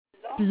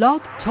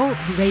Blog Talk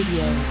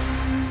Radio.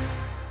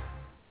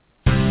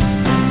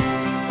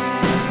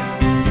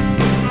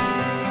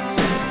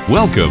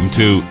 Welcome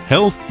to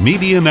Health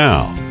Media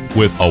Now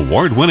with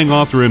award-winning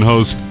author and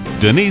host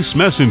Denise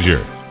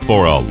Messenger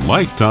for a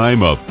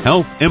lifetime of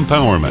health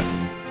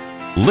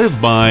empowerment.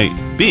 Live by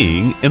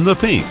being in the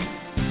pink,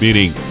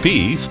 meaning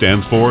P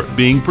stands for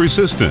being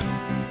persistent,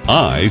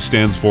 I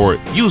stands for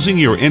using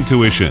your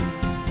intuition,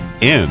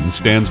 N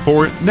stands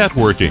for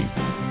networking,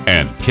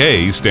 and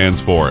K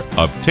stands for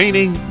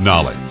obtaining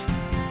knowledge.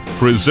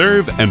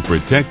 Preserve and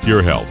protect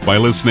your health by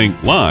listening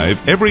live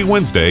every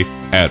Wednesday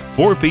at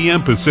 4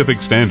 p.m. Pacific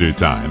Standard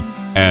Time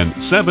and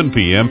 7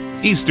 p.m.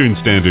 Eastern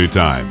Standard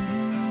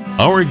Time.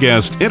 Our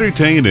guests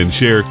entertain and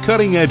share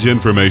cutting-edge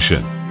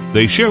information.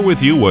 They share with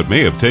you what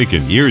may have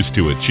taken years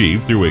to achieve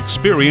through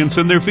experience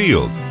in their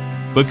field.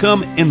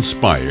 Become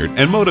inspired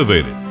and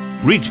motivated.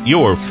 Reach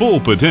your full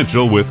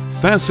potential with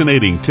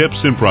fascinating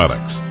tips and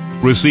products.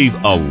 Receive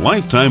a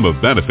lifetime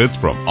of benefits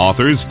from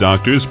authors,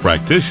 doctors,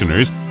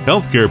 practitioners,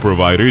 healthcare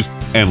providers,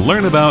 and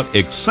learn about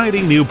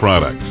exciting new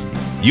products.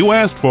 You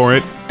asked for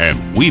it,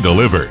 and we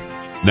deliver.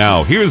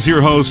 Now, here's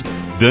your host,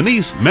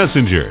 Denise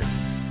Messenger.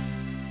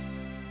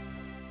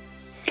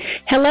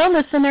 Hello,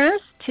 listeners.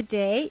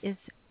 Today is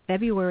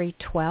February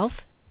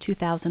 12th,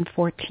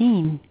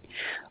 2014.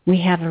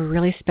 We have a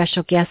really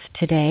special guest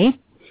today.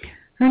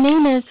 Her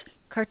name is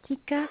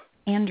Kartika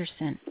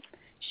Anderson.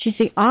 She's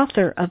the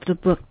author of the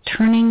book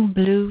Turning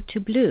Blue to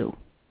Blue.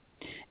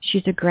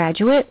 She's a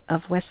graduate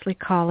of Wellesley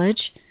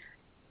College.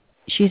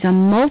 She's a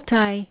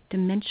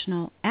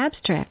multidimensional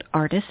abstract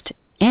artist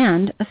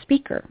and a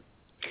speaker.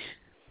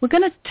 We're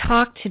going to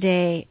talk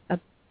today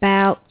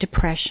about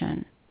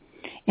depression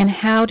and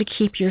how to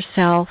keep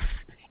yourself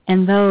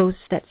and those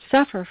that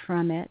suffer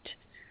from it,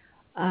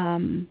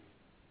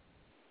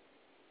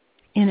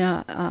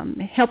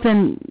 help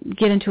them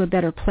get into a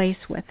better place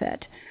with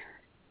it.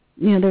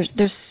 You know,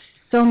 there's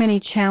so many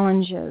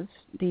challenges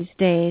these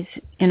days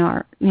in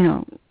our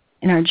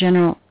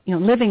general,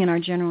 living in our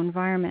general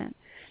environment.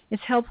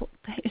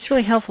 It's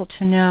really helpful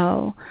to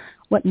know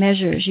what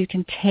measures you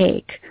can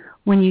take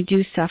when you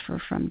do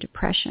suffer from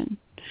depression.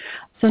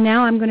 So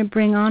now I'm going to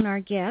bring on our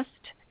guest.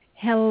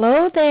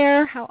 Hello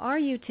there. How are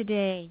you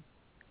today?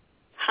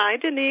 Hi,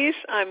 Denise.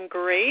 I'm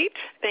great.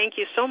 Thank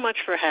you so much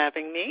for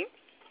having me.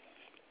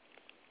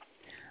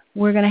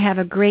 We're going to have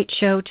a great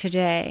show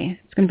today.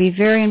 It's going to be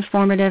very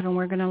informative, and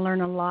we're going to learn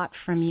a lot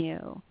from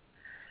you.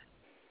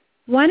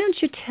 Why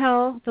don't you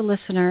tell the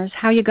listeners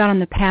how you got on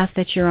the path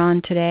that you're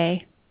on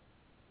today?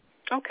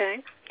 Okay.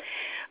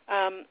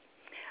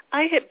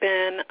 I had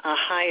been a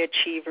high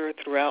achiever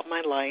throughout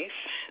my life.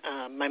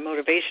 My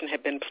motivation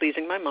had been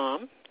pleasing my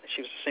mom.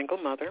 She was a single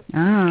mother.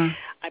 Ah.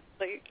 I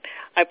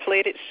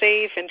played it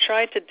safe and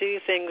tried to do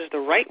things the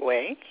right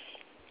way.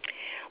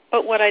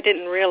 But what I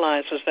didn't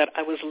realize was that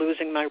I was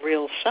losing my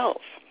real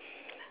self.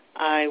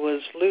 I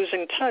was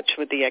losing touch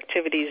with the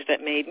activities that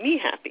made me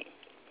happy.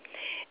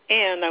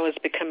 And I was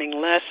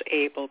becoming less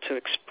able to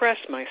express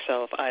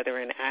myself either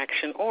in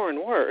action or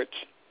in words.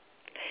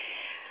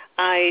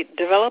 I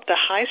developed a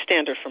high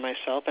standard for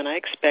myself, and I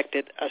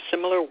expected a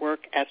similar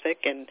work ethic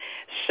and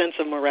sense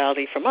of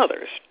morality from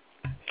others.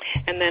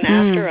 And then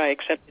after I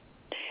accepted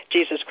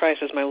Jesus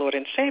Christ as my Lord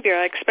and Savior,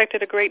 I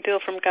expected a great deal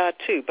from God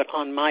too, but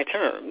on my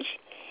terms.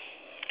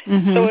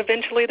 Mm-hmm. So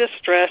eventually the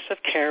stress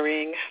of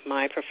carrying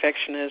my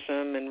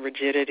perfectionism and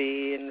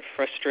rigidity and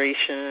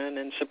frustration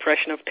and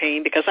suppression of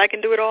pain, because I can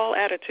do it all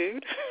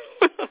attitude,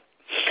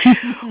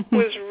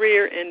 was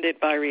rear-ended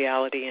by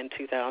reality in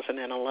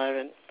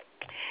 2011.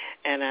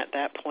 And at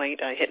that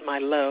point, I hit my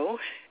low,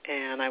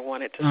 and I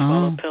wanted to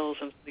swallow pills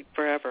and sleep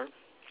forever.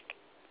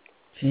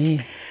 Gee.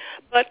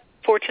 But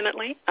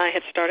fortunately, I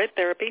had started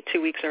therapy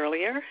 2 weeks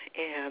earlier,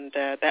 and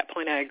at that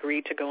point I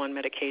agreed to go on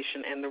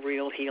medication, and the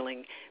real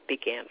healing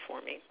began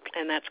for me.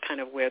 And that's kind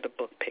of where the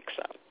book picks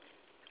up.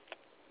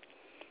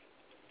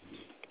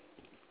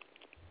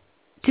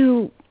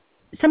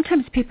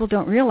 Sometimes people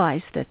don't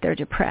realize that they're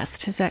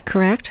depressed. Is that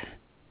correct?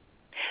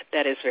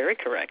 That is very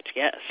correct,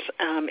 yes.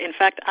 In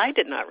fact, I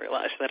did not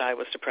realize that I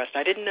was depressed.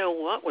 I didn't know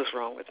what was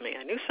wrong with me.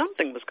 I knew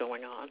something was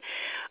going on.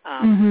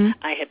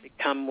 I had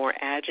become more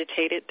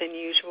agitated than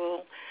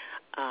usual.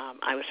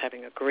 I was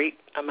having a great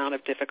amount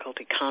of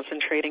difficulty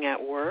concentrating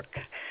at work.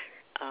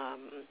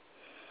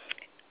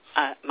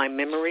 My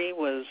memory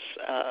was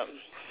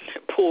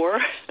poor.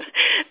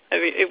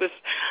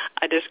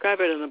 I describe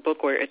it in the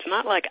book where it's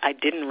not like I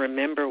didn't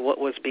remember what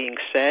was being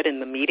said in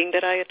the meeting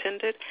that I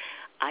attended.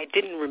 I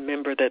didn't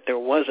remember that there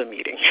was a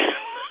meeting.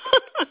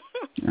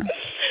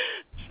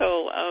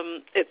 So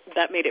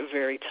that made it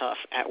very tough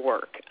at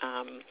work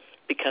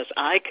because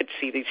I could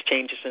see these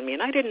changes in me,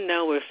 and I didn't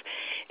know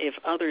if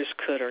others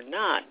could or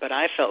not, but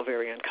I felt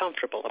very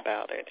uncomfortable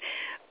about it.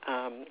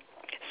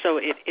 So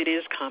it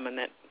is common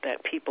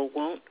that people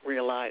won't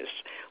realize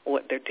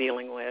what they're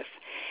dealing with.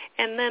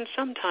 And then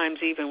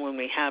sometimes even when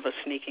we have a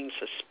sneaking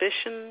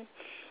suspicion,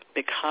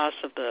 because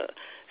of the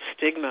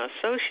stigma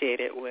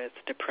associated with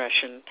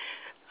depression,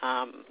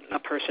 a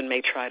person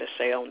may try to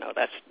say, oh, no,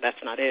 that's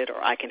not it,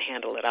 or I can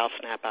handle it, I'll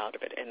snap out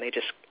of it, and they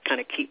just kind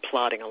of keep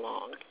plodding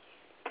along.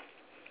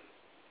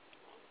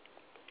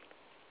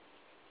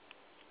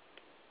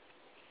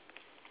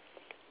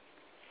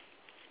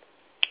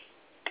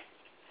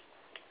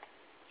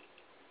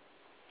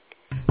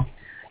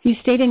 You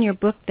state in your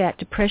book that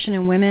depression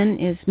in women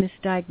is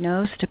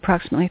misdiagnosed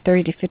approximately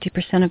 30 to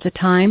 50% of the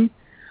time.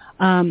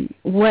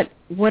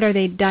 What are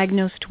they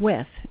diagnosed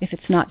with if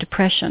it's not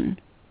depression?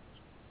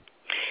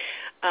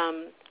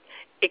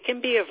 It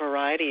can be a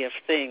variety of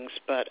things,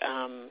 but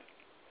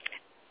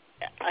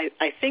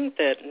I think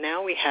that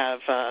now we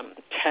have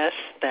tests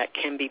that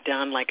can be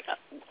done. Like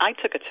I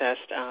took a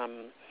test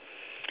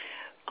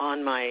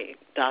on my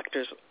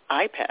doctor's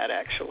iPad,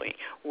 actually,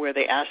 where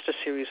they asked a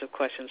series of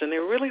questions, and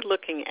they're really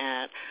looking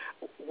at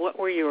what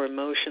were your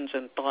emotions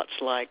and thoughts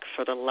like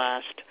for the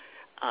last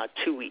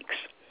 2 weeks.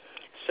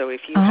 So if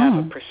you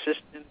have a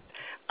persistent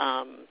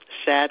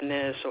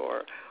sadness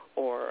or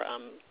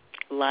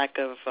lack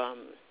of,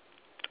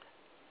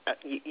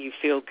 you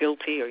feel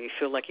guilty or you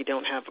feel like you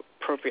don't have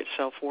appropriate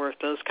self-worth,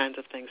 those kinds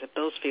of things, if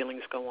those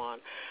feelings go on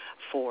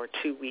for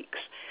 2 weeks,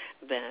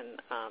 then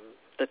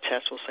the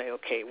test will say,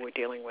 okay, we're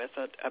dealing with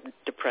a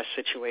depressed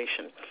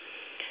situation.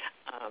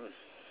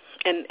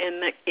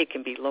 And that it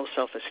can be low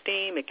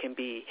self-esteem, it can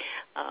be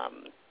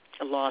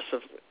a loss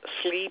of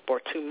sleep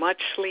or too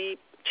much sleep,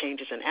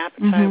 changes in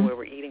appetite where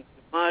we're eating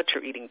too much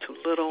or eating too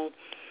little.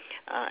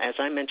 As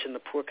I mentioned, the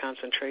poor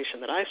concentration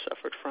that I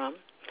suffered from,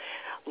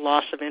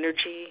 loss of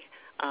energy,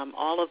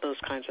 all of those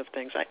kinds of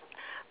things.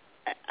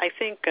 I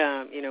think,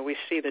 we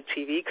see the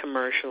TV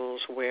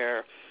commercials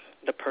where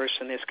the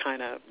person is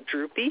kind of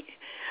droopy,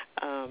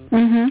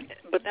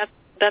 but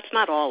that's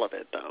not all of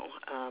it, though.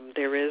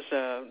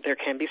 There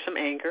can be some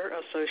anger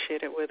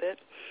associated with it,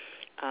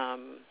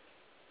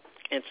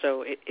 and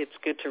so it's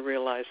good to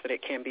realize that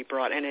it can be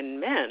brought. And in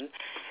men,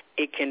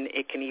 it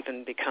can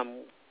even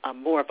become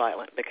more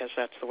violent because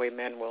that's the way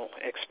men will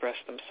express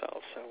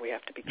themselves. So we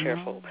have to be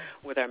careful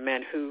with our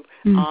men who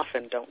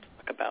often don't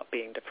talk about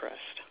being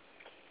depressed.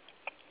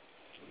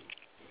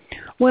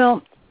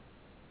 Well,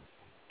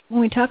 when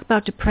we talk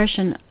about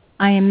depression,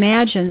 I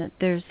imagine that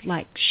there's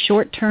like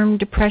short-term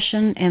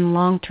depression and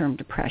long-term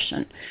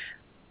depression.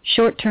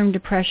 Short-term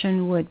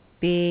depression would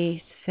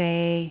be,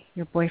 say,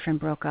 your boyfriend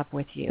broke up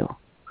with you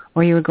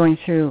or you were going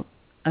through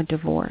a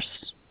divorce.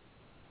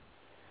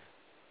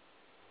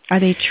 Are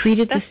they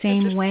treated the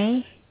same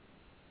way?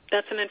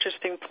 That's an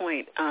interesting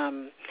point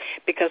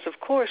because, of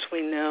course,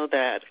 we know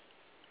that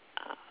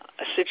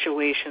a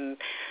situation,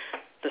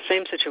 the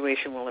same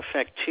situation will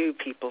affect two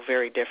people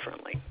very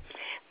differently.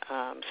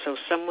 So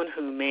someone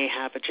who may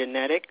have a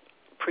genetic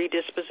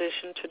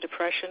predisposition to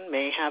depression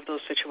may have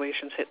those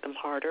situations hit them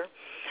harder,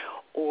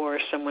 or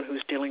someone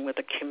who's dealing with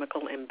a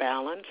chemical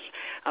imbalance.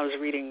 I was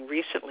reading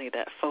recently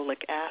that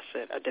folic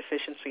acid, a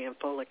deficiency in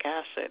folic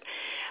acid,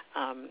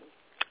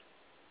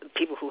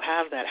 people who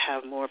have that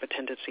have more of a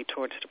tendency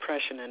towards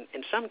depression, and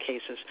in some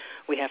cases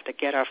we have to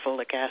get our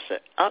folic acid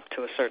up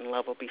to a certain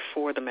level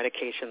before the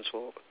medications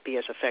will be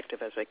as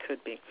effective as they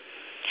could be.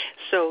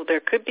 So there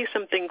could be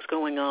some things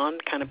going on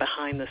kind of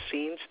behind the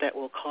scenes that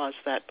will cause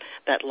that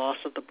loss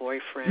of the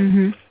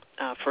boyfriend,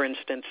 for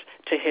instance,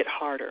 to hit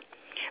harder.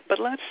 But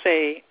let's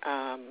say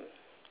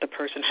the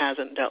person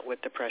hasn't dealt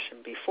with depression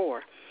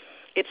before.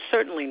 It's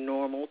certainly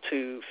normal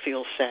to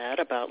feel sad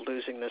about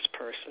losing this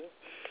person.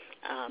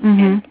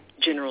 And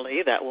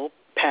generally that will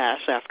pass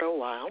after a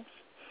while,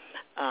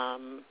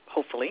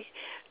 hopefully.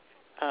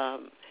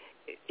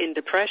 In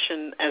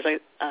depression,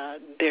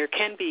 there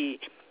can be,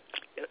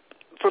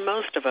 for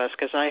most of us,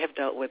 because I have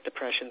dealt with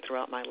depression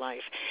throughout my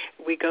life,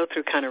 we go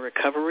through kind of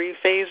recovery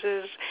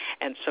phases,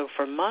 and so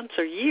for months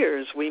or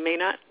years we may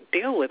not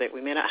deal with it.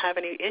 We may not have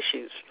any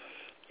issues.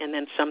 And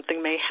then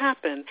something may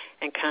happen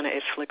and kind of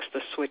it flicks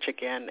the switch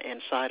again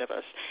inside of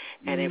us.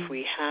 And if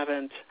we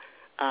haven't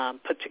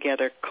put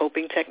together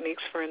coping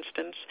techniques, for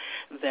instance,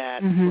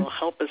 that will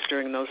help us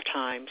during those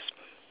times,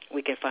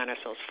 we can find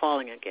ourselves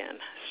falling again.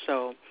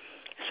 So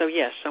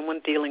yes, someone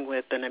dealing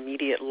with an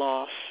immediate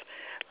loss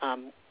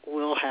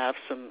will have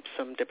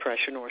some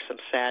depression or some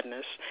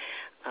sadness.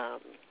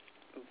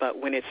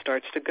 But when it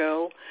starts to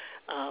go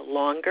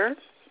longer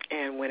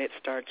and when it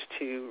starts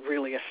to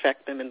really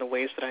affect them in the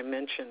ways that I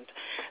mentioned,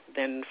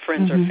 then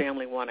friends or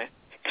family want to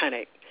kind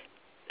of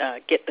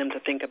get them to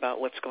think about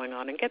what's going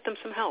on and get them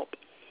some help.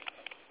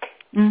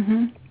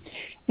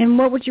 And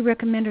what would you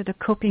recommend are the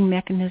coping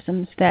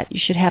mechanisms that you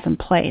should have in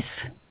place?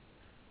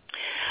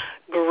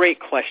 Great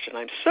question.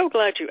 I'm so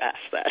glad you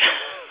asked that.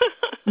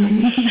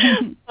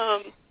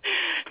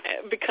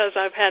 Because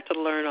I've had to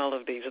learn all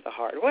of these the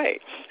hard way.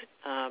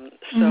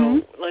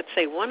 So let's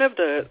say one of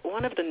the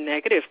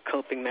negative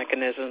coping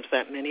mechanisms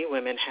that many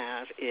women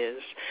have is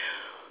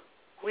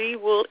we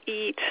will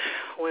eat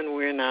when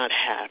we're not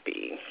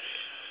happy.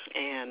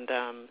 And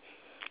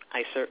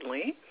I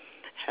certainly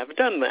have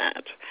done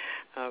that,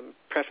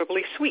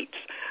 preferably sweets,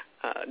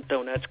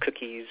 donuts,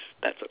 cookies,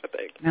 that sort of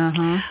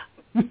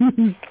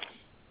thing.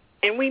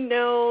 And we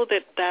know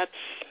that that's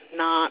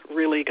not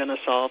really going to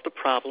solve the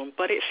problem,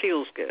 but it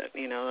feels good.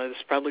 You know,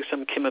 there's probably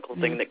some chemical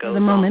thing that goes the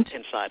moment. on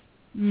inside.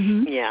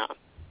 Mm-hmm. Yeah.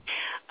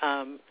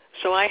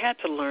 So I had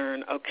to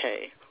learn,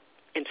 okay,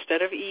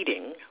 instead of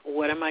eating,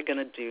 what am I going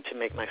to do to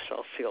make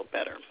myself feel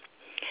better?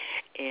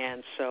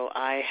 And so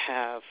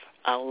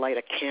I'll light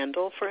a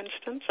candle, for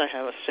instance. I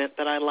have a scent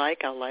that I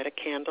like. I'll light a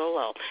candle.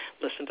 I'll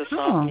listen to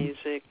soft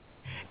music.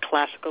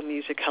 Classical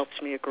music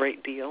helps me a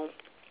great deal.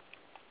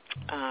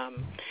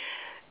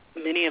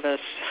 Many of us,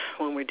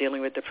 when we're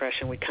dealing with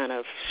depression, we kind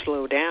of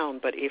slow down,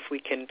 but if we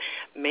can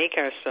make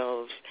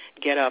ourselves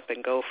get up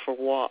and go for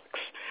walks,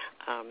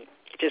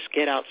 just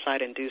get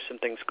outside and do some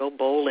things, go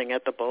bowling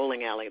at the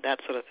bowling alley, that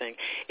sort of thing,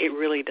 it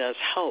really does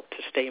help to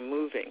stay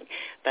moving.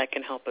 That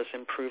can help us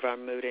improve our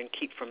mood and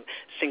keep from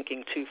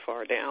sinking too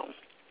far down.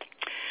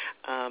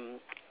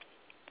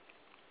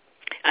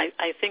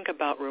 I think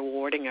about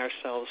rewarding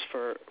ourselves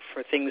for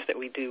things that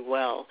we do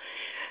well.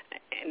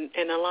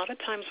 And a lot of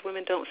times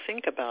women don't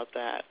think about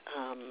that.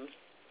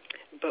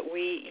 But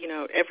we,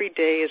 every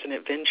day is an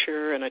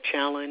adventure and a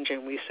challenge,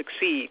 and we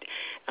succeed.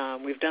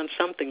 We've done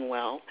something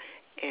well,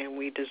 and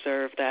we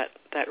deserve that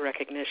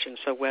recognition.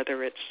 So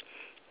whether it's,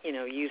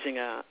 using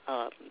a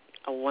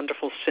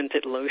wonderful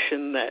scented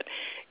lotion that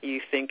you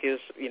think is,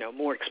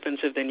 more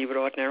expensive than you would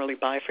ordinarily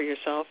buy for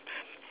yourself,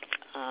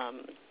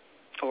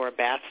 or a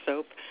bath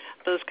soap,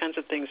 those kinds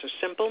of things are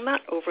simple,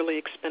 not overly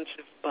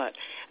expensive, but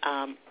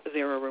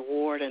they're a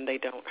reward and they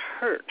don't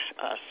hurt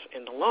us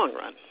in the long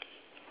run.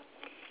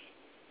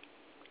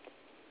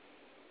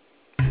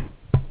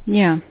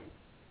 Yeah,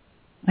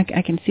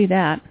 I can see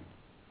that.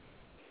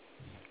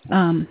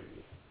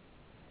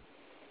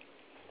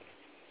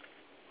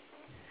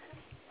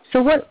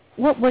 So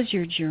what was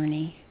your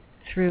journey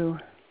through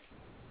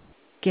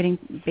getting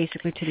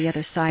basically to the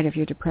other side of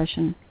your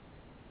depression?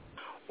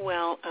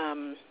 Well,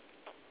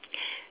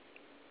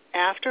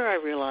 after I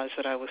realized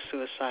that I was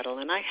suicidal,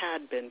 and I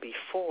had been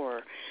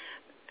before,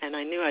 and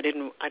I knew I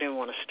didn't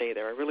want to stay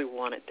there. I really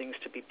wanted things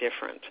to be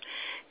different,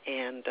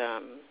 and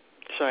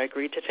so I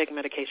agreed to take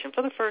medication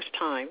for the first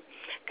time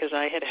because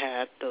I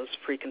had those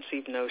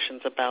preconceived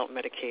notions about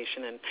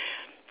medication, and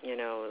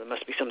there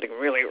must be something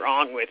really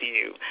wrong with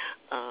you,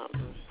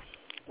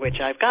 which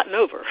I've gotten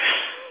over.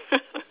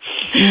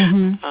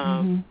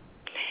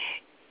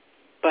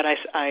 But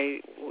I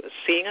was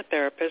seeing a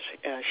therapist.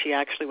 She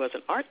actually was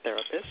an art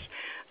therapist,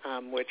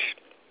 which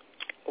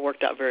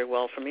worked out very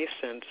well for me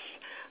since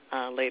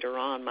later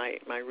on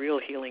my real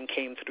healing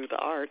came through the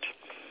art.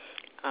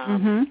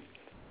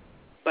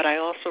 But I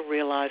also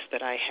realized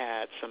that I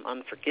had some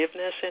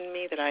unforgiveness in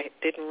me that I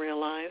didn't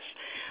realize,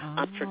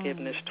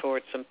 unforgiveness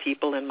towards some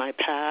people in my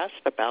past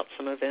about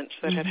some events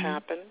that had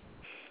happened,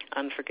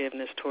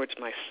 unforgiveness towards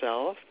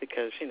myself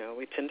because,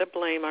 we tend to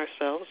blame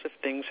ourselves if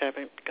things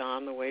haven't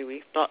gone the way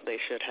we thought they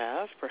should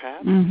have,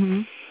 perhaps.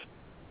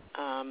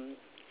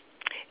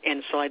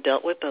 And so I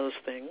dealt with those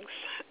things.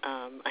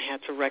 I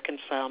had to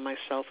reconcile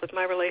myself with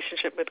my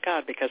relationship with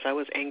God because I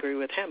was angry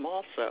with him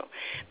also,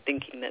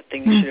 thinking that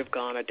things should have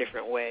gone a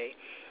different way.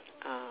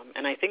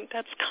 And I think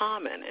that's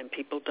common, and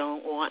people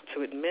don't want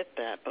to admit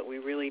that, but we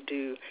really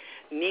do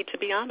need to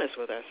be honest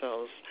with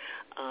ourselves.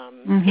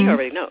 He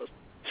already knows.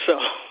 So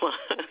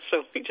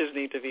we just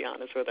need to be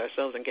honest with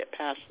ourselves and get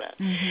past that.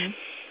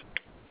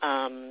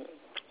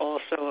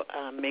 Also,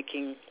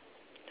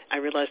 I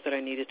realized that I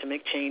needed to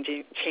make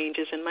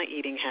changes in my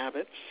eating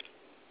habits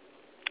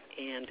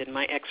and in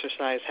my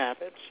exercise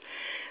habits,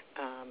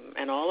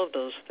 and all of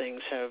those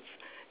things have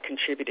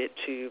contributed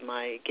to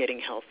my getting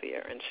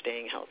healthier and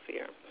staying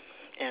healthier.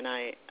 And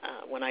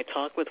when I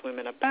talk with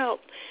women about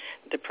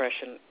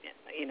depression,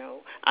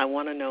 I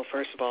want to know,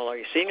 first of all, are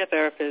you seeing a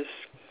therapist?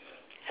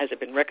 Has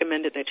it been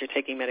recommended that you're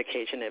taking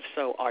medication? If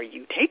so, are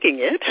you taking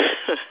it?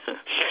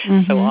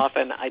 So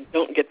often I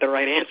don't get the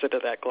right answer to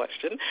that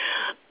question.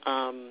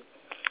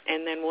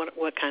 And then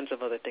what kinds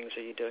of other things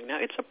are you doing? Now,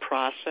 it's a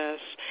process,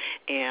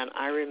 and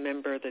I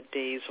remember the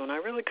days when I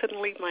really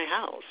couldn't leave my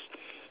house.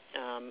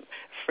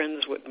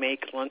 Friends would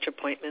make lunch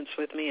appointments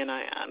with me, and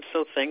I'm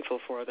so thankful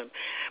for them.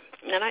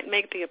 And I'd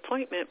make the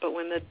appointment, but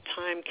when the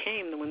time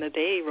came, when the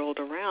day rolled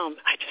around,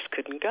 I just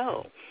couldn't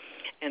go.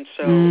 And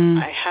so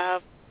I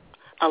have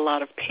a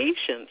lot of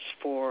patience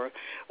for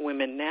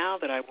women now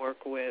that I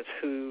work with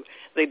who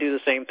they do the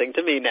same thing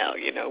to me now.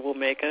 We'll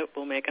make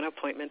an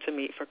appointment to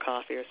meet for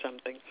coffee or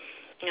something.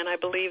 And I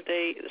believe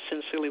they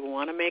sincerely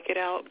want to make it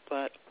out,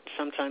 but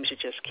sometimes you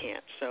just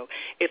can't. So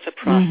it's a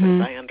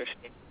process. I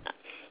understand that.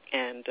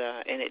 And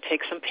it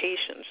takes some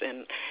patience.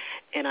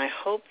 And I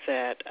hope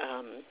that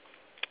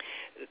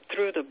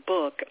through the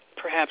book,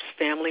 perhaps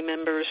family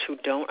members who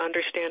don't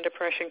understand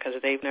depression because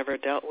they've never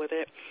dealt with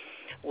it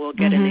will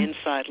get an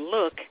inside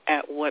look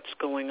at what's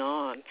going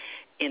on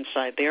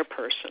inside their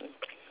person.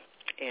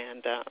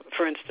 And,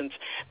 for instance,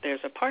 there's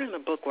a part in the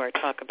book where I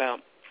talk about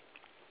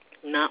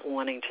not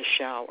wanting to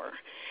shower.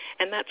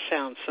 And that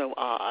sounds so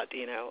odd,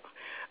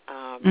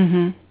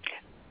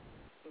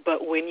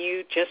 But when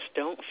you just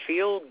don't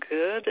feel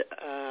good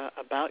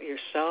about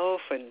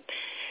yourself, and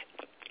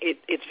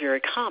it's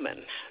very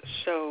common.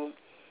 So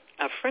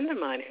a friend of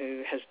mine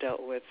who has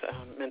dealt with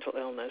mental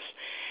illness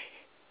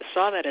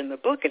saw that in the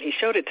book, and he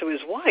showed it to his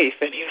wife,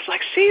 and he was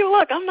like, "See,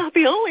 look, I'm not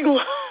the only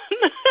one."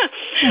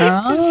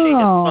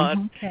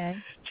 Okay.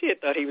 She had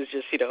thought he was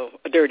just,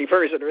 a dirty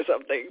person or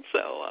something.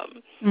 So,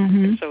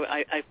 so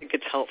I think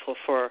it's helpful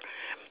for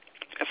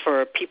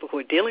people who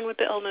are dealing with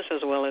the illness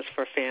as well as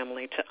for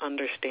family to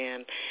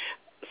understand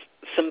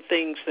some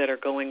things that are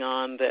going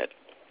on that,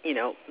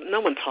 no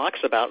one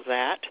talks about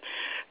that,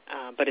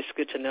 but it's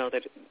good to know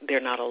that they're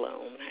not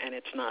alone and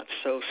it's not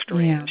so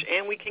strange,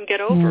 and we can get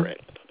over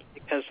it.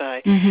 Because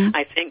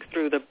I think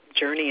through the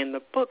journey in the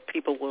book,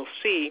 people will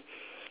see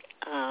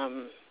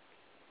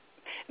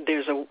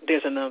there's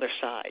another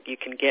side. You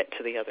can get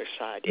to the other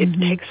side. It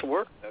takes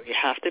work, though. You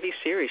have to be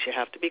serious. You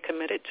have to be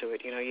committed to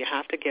it. You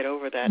have to get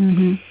over that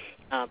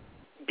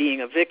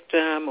being a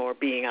victim or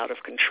being out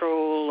of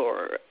control,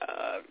 or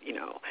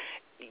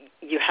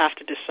you have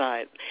to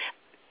decide.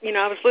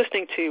 I was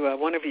listening to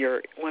one of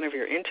your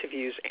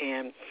interviews,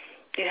 and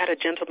you had a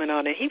gentleman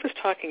on, and he was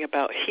talking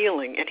about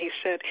healing, and he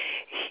said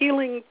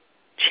healing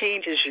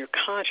changes your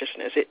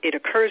consciousness. It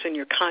occurs in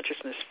your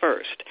consciousness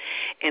first,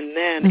 and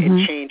then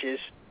it changes.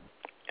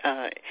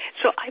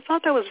 So I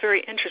thought that was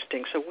very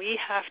interesting. So we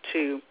have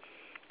to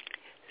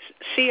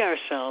see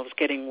ourselves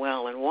getting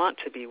well and want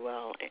to be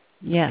well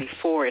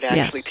before it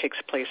actually takes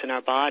place in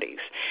our bodies.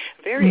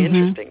 Very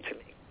interesting to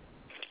me.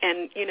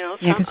 And,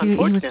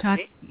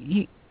 unfortunately...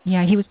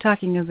 he was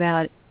talking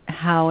about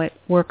how it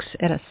works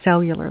at a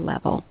cellular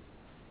level.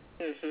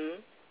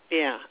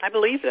 Yeah, I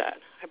believe that.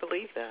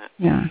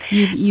 Yeah,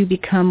 you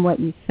become what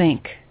you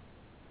think.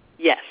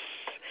 Yes.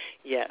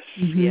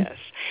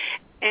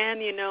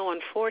 And,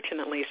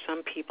 unfortunately,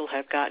 some people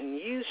have gotten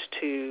used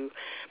to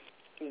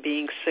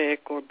being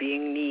sick or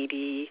being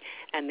needy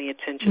and the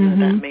attention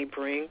that may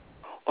bring,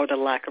 or the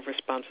lack of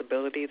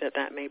responsibility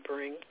that may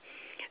bring.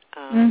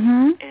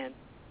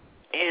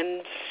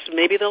 And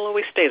maybe they'll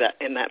always stay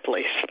in that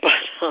place.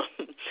 But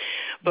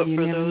for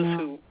those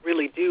who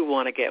really do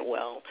want to get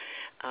well,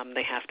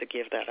 they have to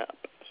give that up.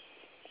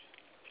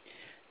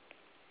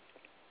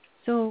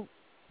 So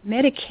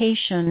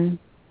medication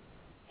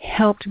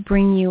helped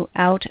bring you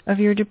out of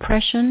your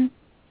depression,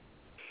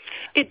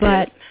 it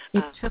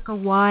took a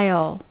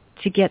while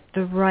to get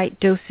the right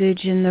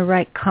dosage and the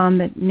right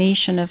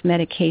combination of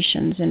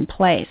medications in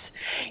place.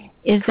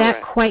 Is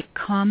that quite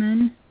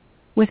common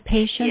with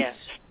patients?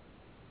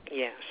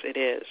 Yes, it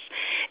is.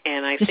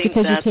 And I Just think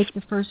because you take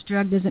the first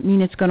drug doesn't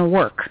mean it's going to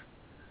work.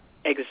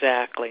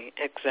 Exactly.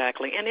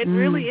 And it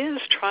really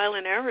is trial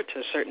and error to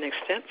a certain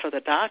extent for the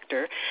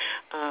doctor,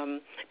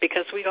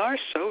 because we are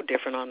so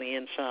different on the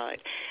inside.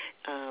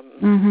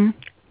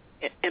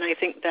 And I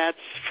think that's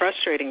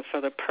frustrating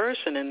for the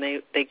person, and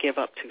they give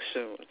up too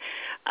soon.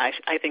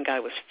 I think I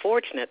was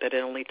fortunate that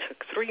it only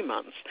took 3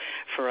 months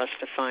for us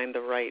to find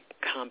the right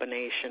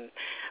combination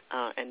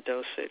and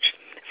dosage.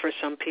 For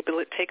some people,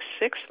 it takes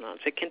 6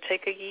 months. It can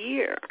take a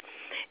year.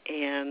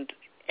 And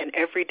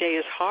every day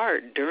is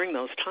hard during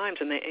those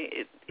times, and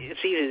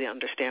it's easy to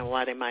understand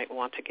why they might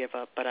want to give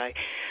up. But I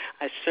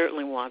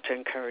certainly want to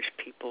encourage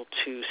people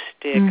to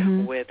stick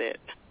with it.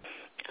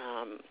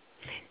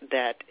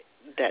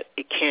 That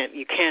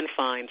you can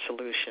find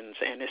solutions,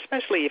 and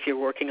especially if you're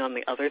working on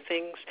the other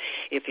things,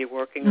 if you're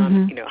working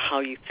on how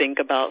you think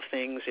about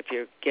things, if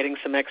you're getting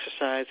some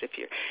exercise, if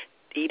you're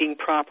eating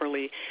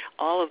properly,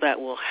 all of that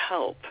will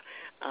help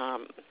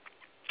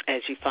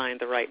as you find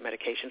the right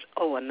medications.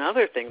 Oh,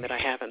 another thing that I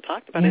haven't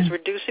talked about is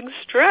reducing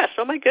stress.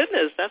 Oh my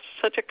goodness, that's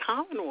such a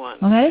common one.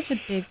 Well, that is a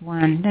big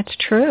one. That's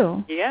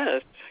true.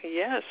 Yes,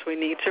 we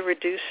need to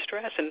reduce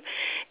stress, and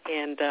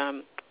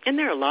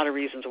there are a lot of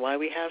reasons why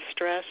we have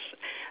stress.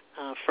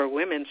 For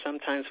women,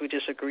 sometimes we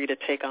just agree to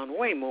take on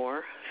way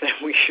more than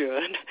we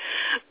should.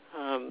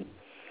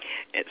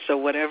 So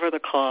whatever the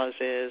cause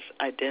is,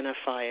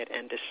 identify it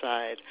and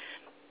decide,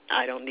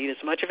 I don't need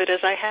as much of it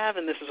as I have,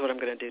 and this is what I'm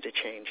going to do to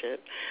change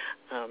it.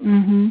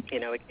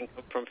 It can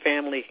come from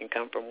family, it can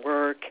come from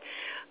work,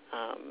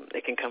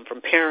 it can come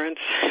from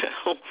parents,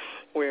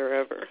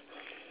 wherever.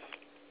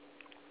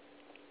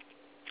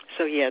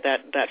 So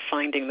that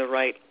finding the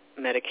right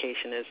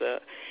medication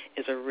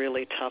is a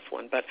really tough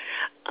one. But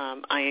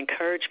I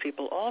encourage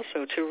people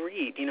also to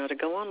read, to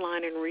go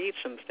online and read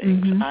some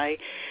things. I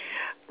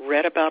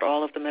read about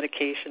all of the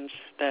medications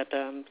that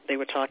they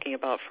were talking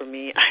about for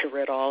me. I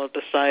read all of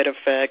the side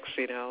effects,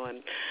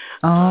 and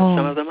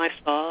some of them I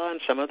saw and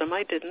some of them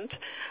I didn't.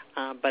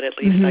 But at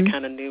least I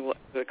kind of knew what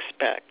to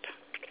expect.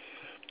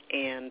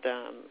 And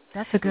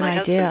that's a good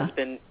my idea. husband's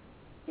been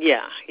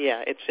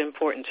it's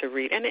important to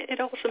read. And it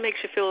also makes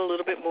you feel a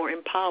little bit more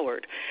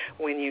empowered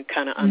when you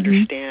kind of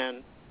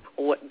understand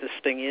what this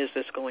thing is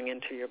that's going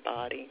into your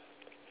body.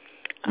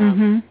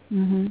 My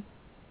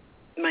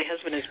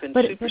husband has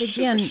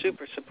been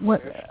super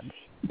supportive.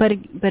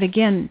 But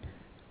again,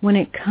 when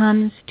it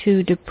comes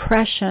to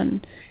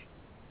depression,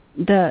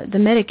 the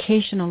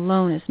medication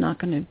alone is not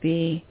going to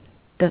be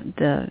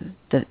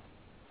the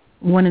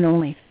one and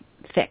only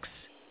fix.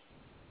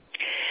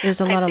 There's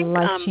a lot of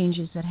life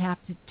changes that have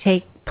to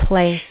take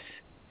place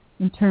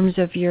in terms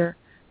of your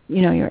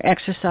your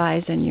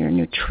exercise and your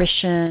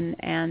nutrition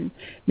and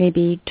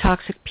maybe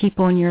toxic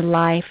people in your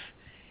life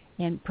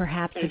and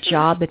perhaps a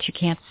job that you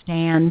can't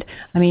stand.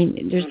 I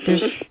mean,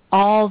 there's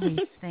all these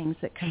things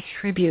that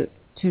contribute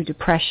to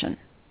depression.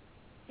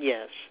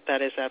 Yes,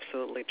 that is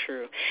absolutely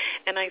true.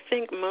 And I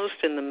think most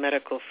in the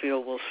medical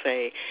field will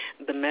say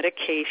the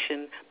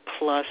medication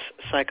plus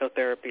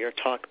psychotherapy or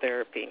talk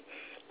therapy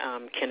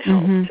can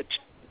help to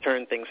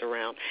turn things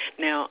around.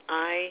 Now,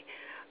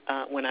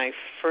 when I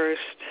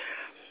first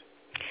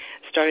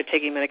started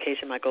taking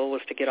medication, my goal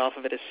was to get off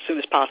of it as soon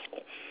as possible.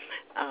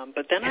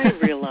 But then I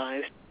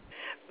realized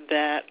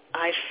that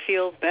I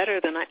feel better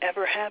than I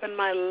ever have in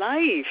my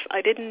life.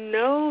 I didn't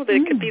know that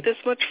it could be this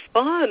much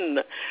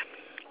fun.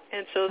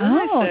 And so then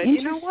I said,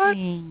 you know what?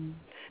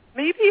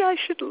 Maybe I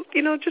should,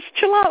 just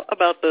chill out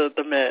about the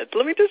meds.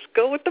 Let me just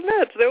go with the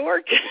meds. They're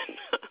working.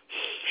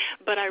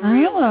 But I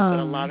realize that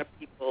a lot of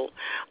people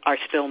are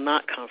still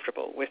not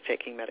comfortable with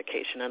taking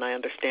medication, and I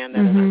understand that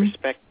and I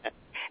respect that.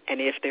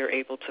 And if they're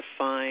able to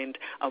find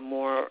a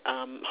more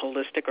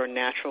holistic or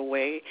natural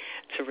way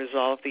to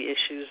resolve the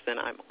issues, then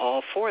I'm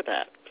all for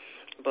that.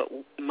 But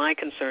my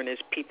concern is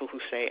people who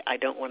say, I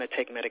don't want to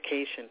take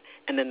medication,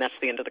 and then that's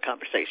the end of the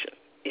conversation.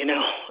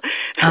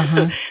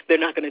 They're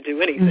not going to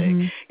do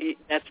anything.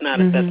 That's not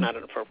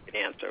an appropriate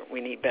answer.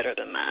 We need better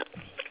than that.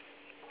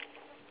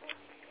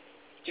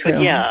 True.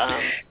 But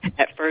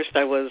at first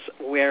I was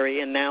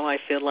wary, and now I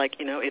feel like,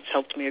 it's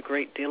helped me a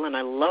great deal, and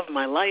I love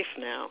my life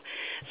now.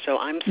 So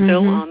I'm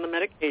still on the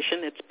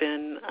medication. It's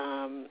been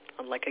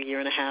like a year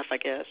and a half, I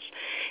guess,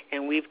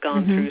 and we've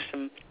gone through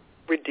some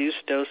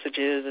reduced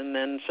dosages and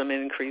then some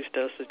increased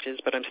dosages,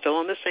 but I'm still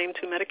on the same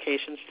 2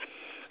 medications.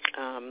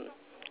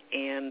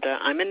 And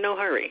I'm in no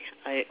hurry.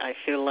 I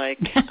feel like,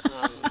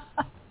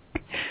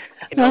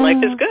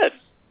 life is good,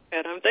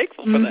 and I'm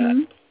thankful for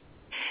that.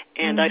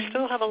 And I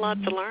still have a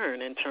lot to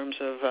learn in terms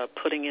of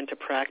putting into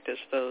practice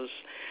those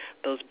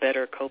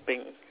better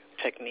coping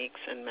techniques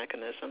and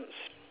mechanisms.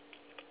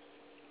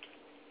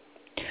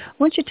 Why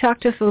don't you talk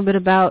to us a little bit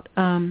about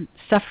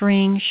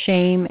suffering,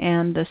 shame,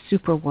 and the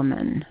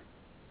superwoman?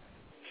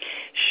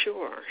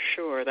 Sure.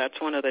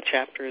 That's one of the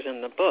chapters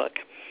in the book.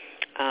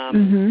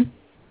 And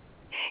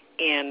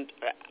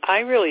I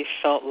really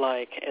felt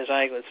like, as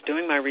I was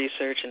doing my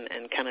research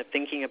and kind of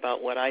thinking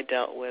about what I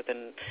dealt with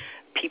and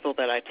people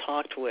that I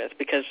talked with,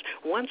 because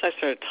once I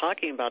started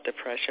talking about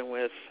depression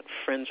with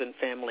friends and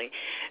family,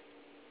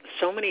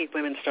 so many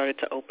women started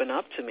to open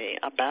up to me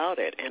about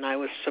it, and I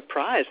was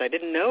surprised. I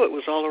didn't know it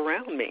was all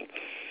around me.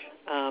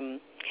 And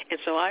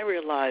so I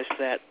realized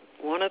that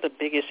one of the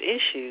biggest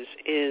issues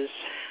is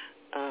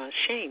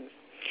shame,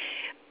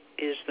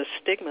 is the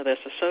stigma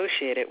that's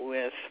associated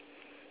with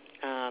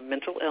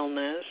mental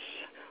illness,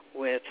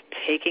 with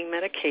taking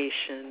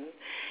medication,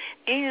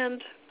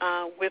 and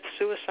with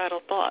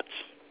suicidal thoughts,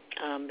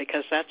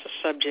 because that's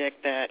a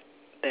subject that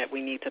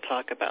we need to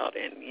talk about,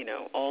 and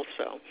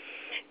also,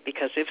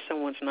 because if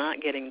someone's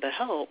not getting the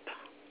help,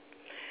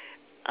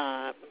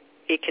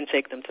 it can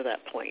take them to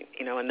that point,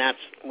 and that's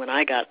when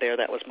I got there.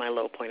 That was my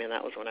low point, and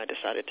that was when I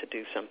decided to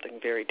do something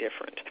very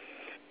different.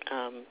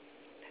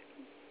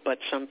 But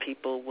some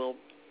people will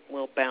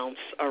bounce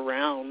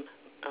around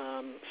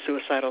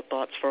suicidal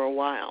thoughts for a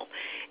while,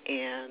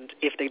 and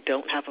if they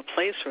don't have a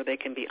place where they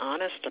can be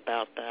honest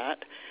about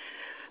that,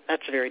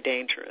 that's very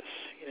dangerous.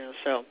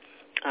 So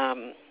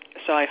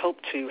I hope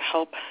to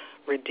help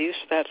reduce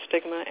that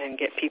stigma and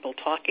get people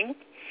talking.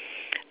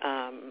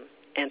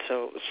 And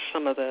so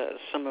some of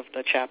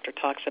the chapter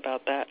talks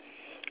about that.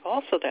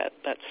 Also,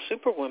 that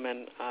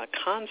superwoman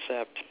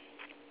concept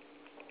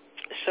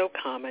is so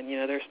common.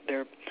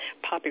 There are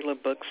popular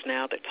books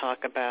now that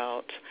talk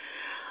about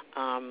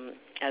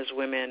as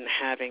women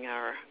having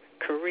our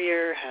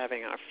career,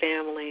 having our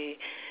family,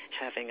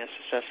 having a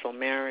successful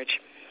marriage.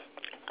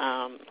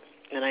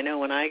 And I know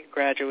when I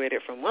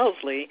graduated from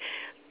Wellesley,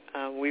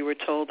 we were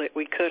told that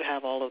we could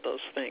have all of those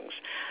things.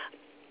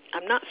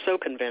 I'm not so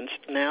convinced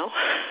now.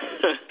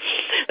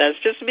 That's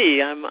just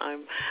me. I'm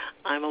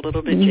a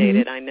little bit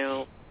jaded. I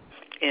know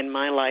in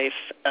my life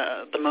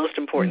the most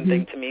important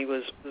thing to me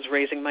was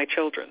raising my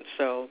children.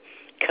 So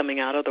coming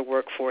out of the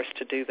workforce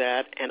to do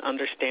that and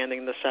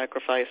understanding the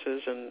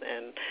sacrifices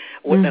and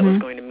what that was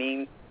going to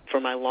mean for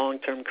my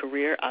long-term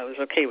career, I was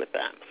okay with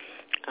that.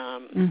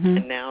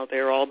 And now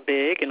they're all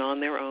big and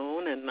on their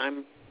own, and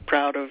I'm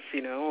proud of,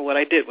 what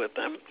I did with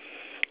them.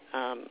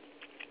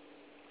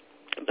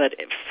 But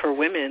for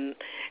women,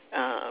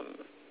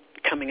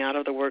 coming out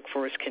of the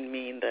workforce can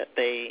mean that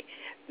they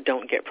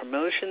don't get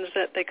promotions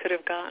that they could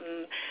have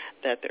gotten,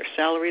 that their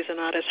salaries are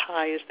not as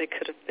high as they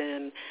could have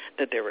been,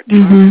 that their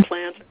retirement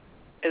plans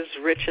as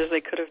rich as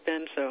they could have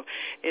been. So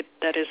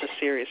that is a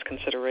serious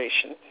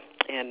consideration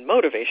and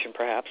motivation,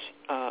 perhaps,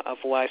 of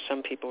why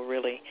some people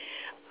really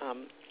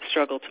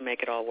struggle to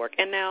make it all work.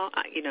 And now,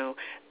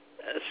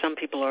 some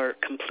people are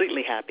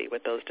completely happy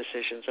with those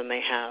decisions, and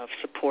they have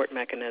support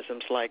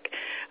mechanisms like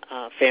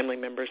family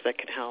members that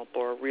can help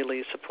or a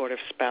really supportive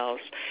spouse,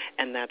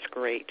 and that's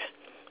great.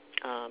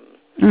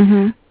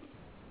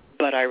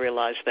 But I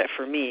realized that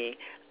for me,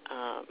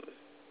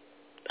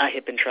 I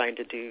had been trying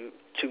to do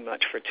too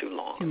much for too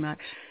long. Too much.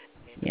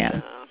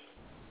 Yeah.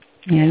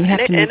 Yeah, you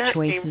have to make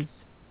choices.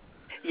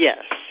 Yes.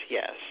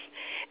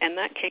 And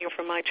that came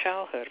from my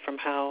childhood, from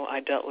how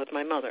I dealt with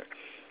my mother.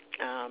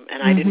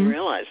 And I didn't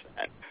realize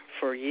that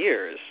for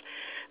years.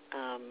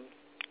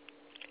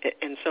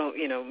 And so,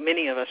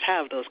 many of us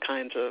have those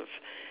kinds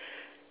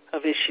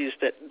of issues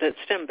that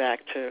stem back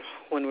to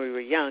when we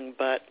were young,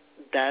 but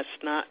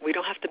we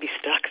don't have to be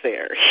stuck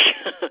there.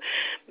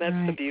 That's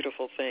right. The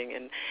beautiful thing.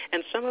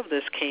 And some of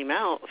this came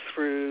out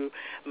through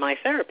my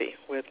therapy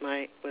with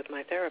my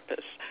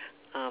therapist,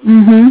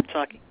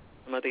 talking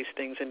some of these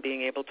things and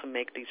being able to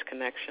make these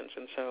connections.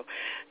 And so,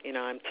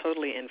 I'm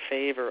totally in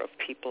favor of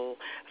people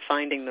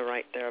finding the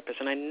right therapist.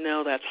 And I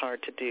know that's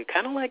hard to do,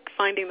 kind of like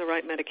finding the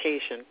right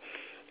medication.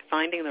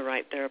 Finding the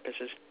right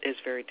therapist is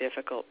very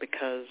difficult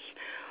because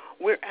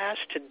we're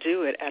asked to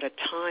do it at a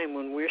time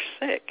when we're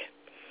sick.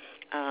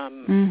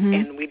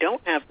 And we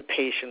don't have the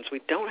patience,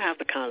 we don't have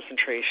the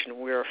concentration,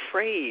 we're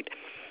afraid.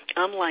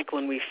 Unlike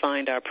when we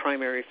find our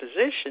primary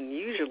physician,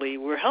 usually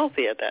we're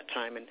healthy at that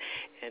time, and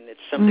it's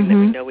something that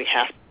we know we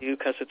have to do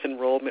because it's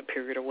enrollment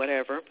period or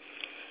whatever.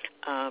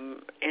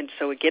 And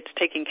so it gets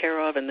taken care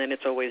of, and then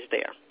it's always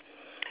there.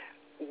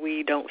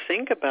 We don't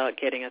think about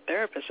getting a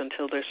therapist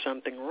until there's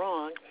something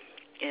wrong,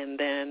 and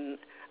then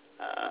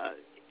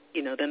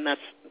then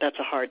that's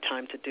a hard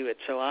time to do it.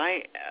 So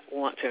I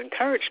want to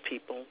encourage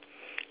people,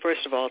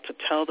 first of all, to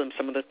tell them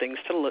some of the things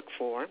to look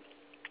for,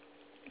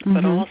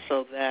 but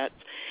also that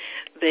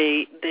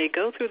they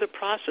go through the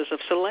process of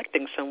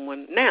selecting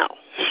someone now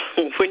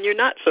when you're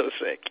not so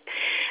sick,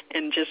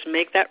 and just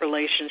make that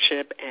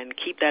relationship and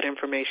keep that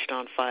information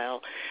on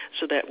file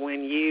so that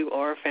when you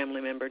or a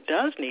family member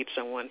does need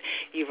someone,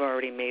 you've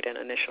already made an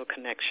initial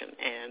connection,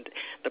 and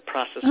the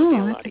process will be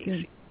a lot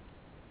easier.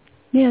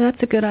 Yeah,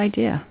 that's a good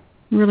idea.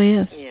 It really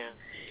is. Yeah.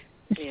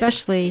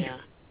 Especially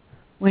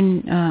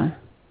when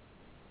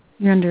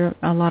you're under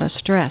a lot of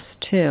stress,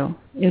 too.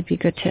 It would be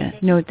good to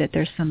know that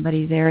there's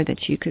somebody there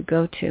that you could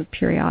go to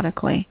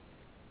periodically.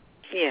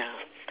 Yeah.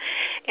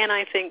 And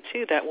I think,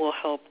 too, that will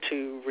help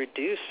to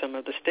reduce some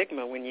of the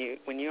stigma when you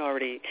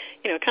already,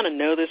 kind of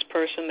know this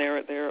person.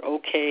 They're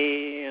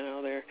okay,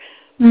 they're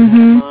not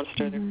a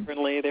monster, they're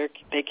friendly,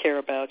 they care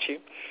about you.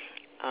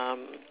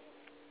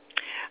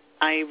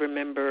 I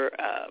remember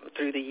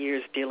through the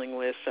years dealing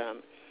with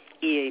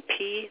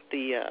EAP,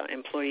 the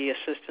Employee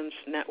Assistance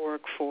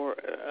Network for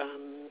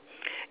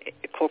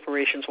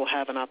corporations will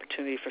have an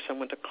opportunity for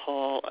someone to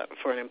call,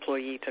 for an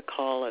employee to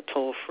call a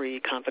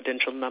toll-free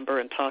confidential number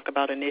and talk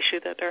about an issue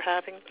that they're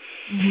having.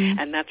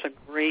 And that's a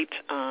great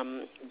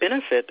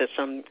benefit that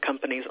some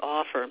companies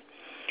offer.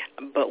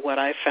 But what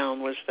I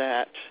found was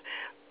that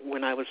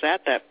when I was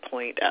at that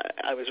point,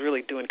 I was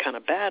really doing kind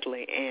of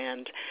badly,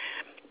 and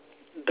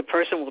the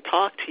person will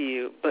talk to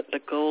you, but the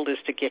goal is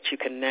to get you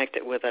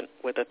connected with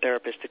a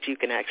therapist that you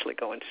can actually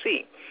go and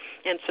see.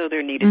 And so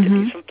there needed to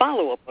be some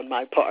follow-up on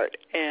my part.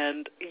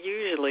 And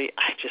usually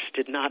I just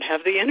did not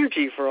have the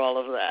energy for all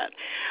of that.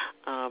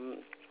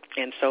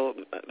 And so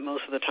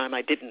most of the time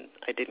I didn't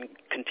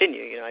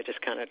continue. I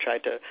just kind of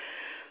tried to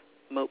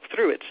mope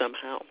through it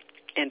somehow.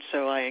 And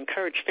so I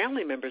encourage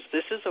family members,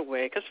 this is a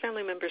way, because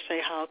family members say,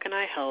 how can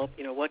I help?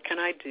 What can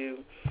I do?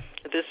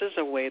 This is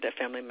a way that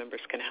family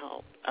members can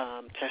help,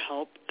 to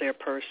help their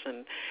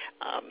person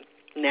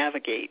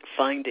navigate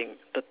finding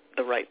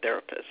the right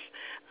therapist.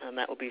 And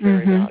that will be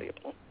very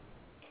valuable.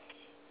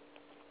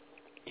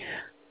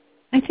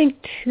 I think,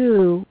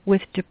 too,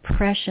 with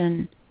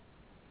depression,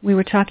 we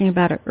were talking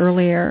about it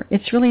earlier,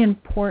 it's really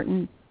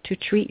important to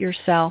treat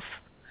yourself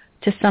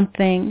to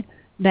something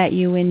that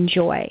you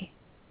enjoy.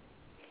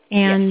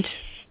 And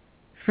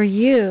for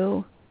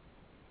you,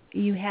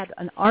 you had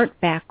an art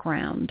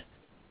background,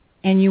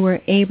 and you were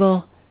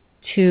able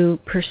to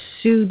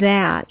pursue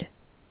that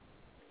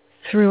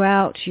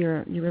throughout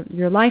your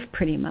life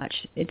pretty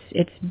much.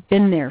 It's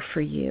been there for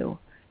you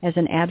as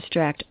an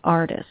abstract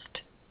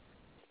artist.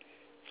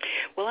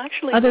 Well,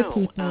 actually, other no.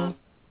 People,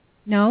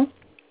 no?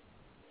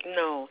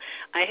 No,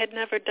 I had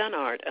never done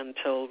art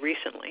until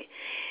recently,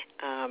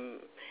 and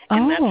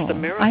that's the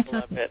miracle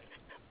of it.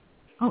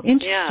 Oh,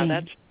 interesting.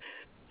 Yeah,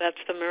 that's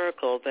the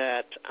miracle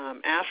that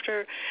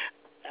after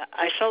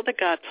I felt that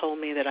God told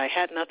me that I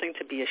had nothing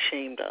to be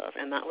ashamed of,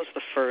 and that was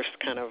the first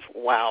kind of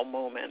wow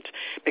moment,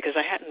 because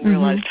I hadn't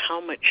realized how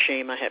much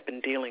shame I had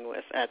been dealing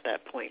with at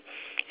that point.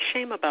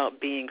 Shame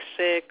about being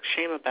sick,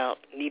 shame about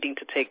needing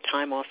to take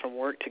time off from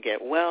work to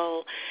get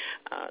well,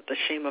 the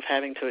shame of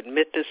having to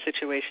admit this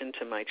situation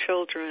to my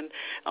children,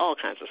 all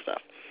kinds of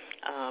stuff.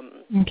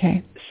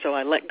 So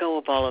I let go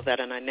of all of that,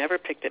 and I never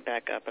picked it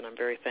back up, and I'm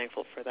very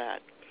thankful for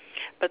that.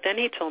 But then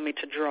he told me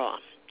to draw.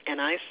 And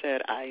I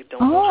said, I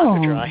don't know how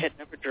to draw. I had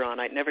never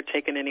drawn. I'd never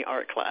taken any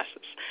art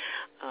classes.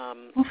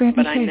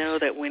 But I know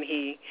that when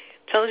he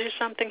tells you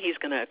something, he's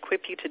going to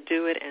equip you to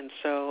do it. And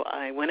so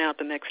I went out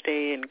the next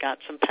day and got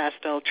some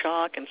pastel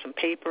chalk and some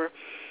paper,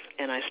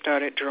 and I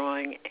started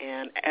drawing,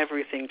 and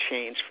everything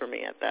changed for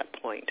me at that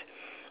point.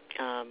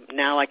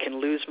 Now I can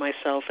lose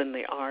myself in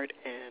the art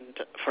and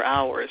for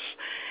hours,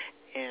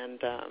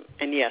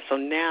 And yeah, so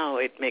now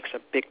it makes a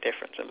big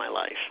difference in my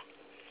life.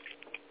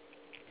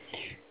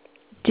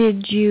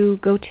 Did you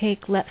go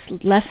take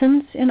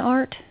lessons in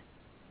art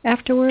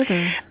afterward?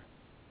 Or?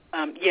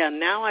 Yeah,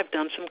 now I've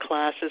done some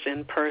classes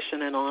in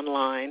person and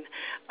online,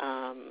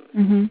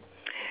 Mm-hmm.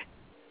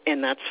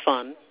 and that's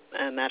fun,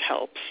 and that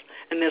helps.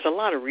 And there's a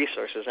lot of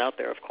resources out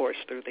there, of course,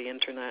 through the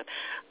Internet,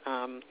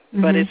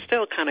 but it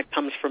still kind of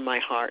comes from my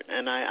heart,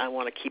 and I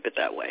want to keep it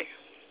that way.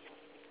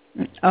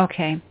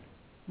 Okay.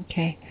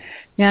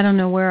 Yeah, I don't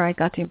know where I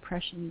got the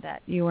impression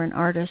that you were an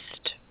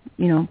artist,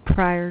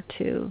 prior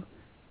to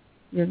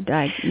your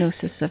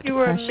diagnosis of depression. You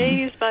were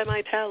amazed by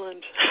my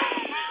talent.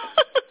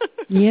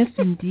 Yes,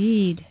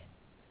 indeed.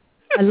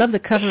 I love the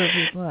cover of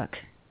your book.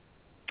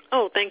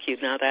 Oh, thank you.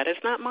 Now, that is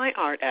not my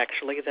art,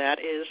 actually. That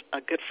is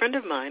a good friend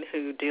of mine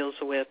who deals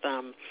with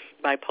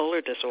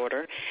bipolar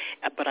disorder.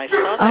 But I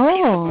saw that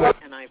piece of art,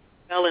 and I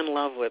fell in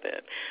love with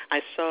it.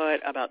 I saw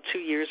it about 2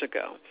 years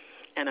ago,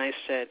 and I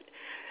said,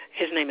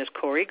 his name is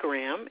Corey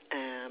Graham,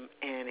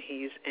 and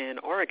he's in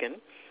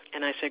Oregon.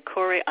 And I said,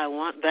 Corey, I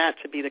want that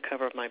to be the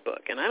cover of my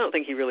book. And I don't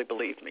think he really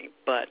believed me,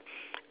 but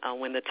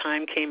when the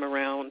time came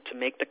around to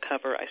make the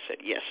cover, I said,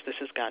 yes, this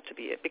has got to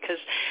be it, because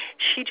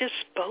she just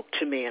spoke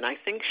to me, and I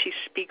think she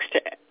speaks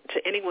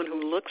to anyone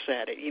who looks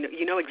at it.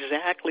 You know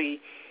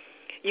exactly.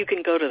 You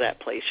can go to that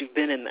place. You've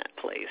been in that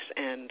place,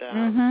 and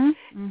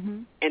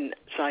and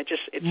so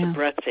it's a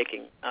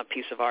breathtaking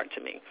piece of art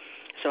to me.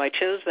 So I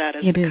chose that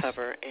as the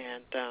cover,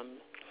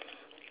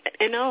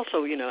 and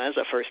also, as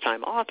a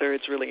first-time author,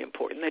 it's really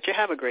important that you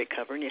have a great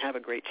cover and you have a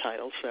great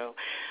title. So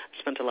I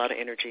spent a lot of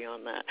energy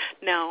on that.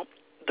 Now,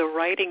 the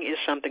writing is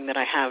something that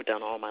I have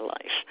done all my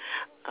life,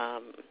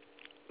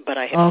 but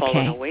I had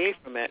fallen away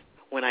from it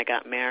when I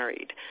got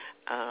married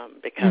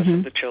because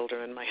of the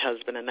children and my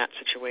husband and that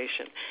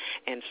situation.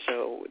 And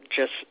so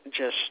just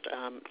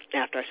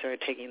after I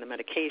started taking the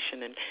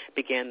medication and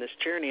began this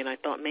journey, and I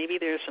thought maybe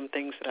there are some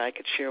things that I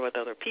could share with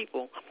other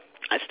people,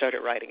 I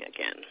started writing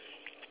again.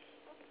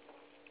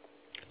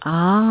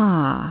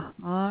 Ah,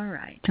 all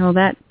right. Well,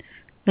 that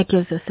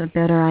gives us a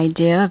better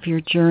idea of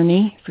your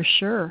journey, for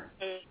sure.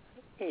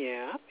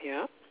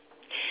 Yeah.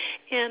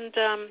 And,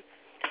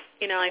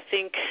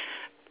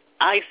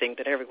 I think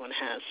that everyone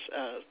has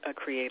a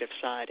creative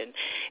side, and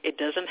it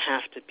doesn't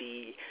have to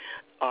be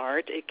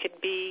art. It could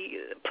be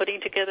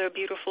putting together a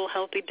beautiful,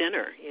 healthy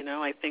dinner.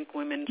 I think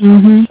women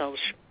sell themselves.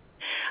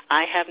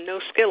 I have no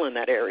skill in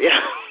that area.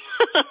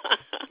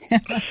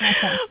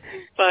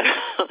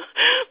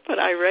 But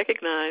I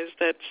recognize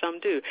that some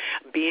do.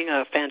 Being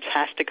a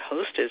fantastic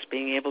hostess,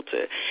 being able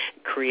to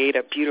create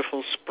a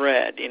beautiful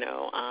spread,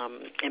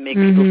 and make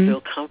people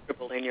feel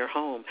comfortable in your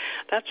home,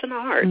 that's an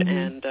art,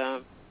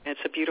 and it's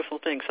a beautiful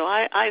thing. So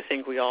I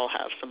think we all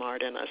have some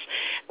art in us.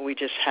 We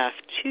just have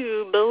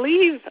to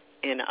believe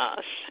in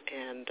us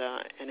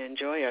and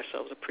enjoy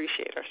ourselves,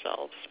 appreciate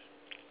ourselves.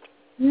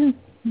 Yeah,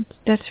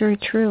 that's very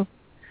true.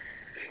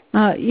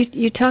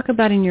 You talk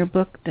about in your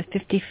book the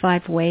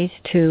 55 ways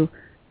to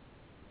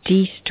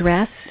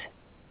de-stress.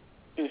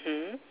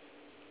 Mm-hmm.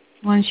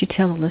 Why don't you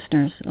tell the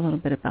listeners a little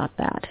bit about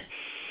that?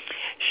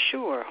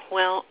 Sure.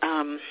 Well,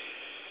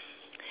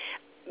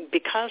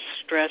 because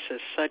stress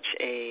is such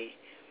a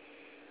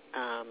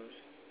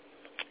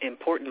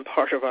important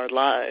part of our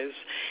lives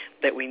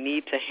that we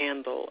need to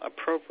handle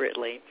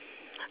appropriately,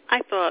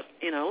 I thought,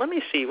 let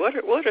me see, what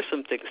are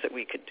some things that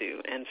we could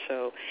do? And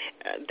so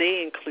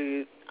they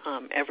include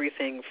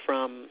everything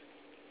from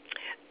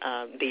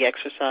the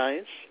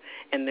exercise,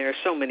 and there are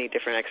so many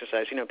different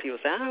exercises. People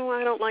say,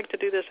 I don't like to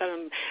do this.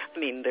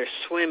 There's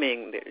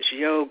swimming, there's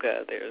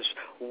yoga, there's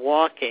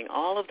walking.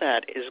 All of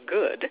that is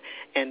good,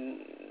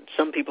 and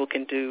some people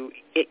can do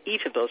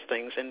each of those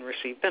things and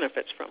receive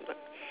benefits from them.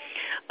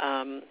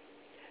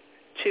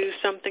 To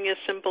something as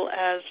simple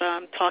as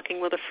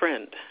talking with a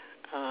friend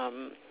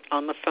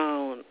on the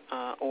phone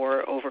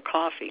or over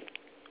coffee.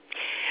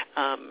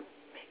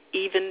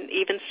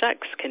 Even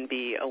sex can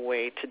be a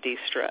way to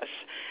de-stress.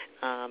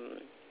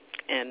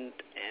 And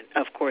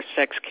of course,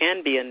 sex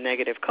can be a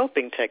negative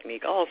coping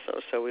technique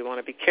also, so we want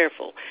to be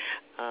careful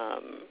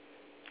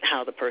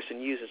how the person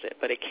uses it,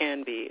 but it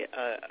can be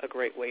a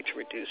great way to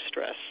reduce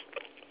stress.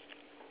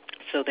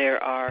 So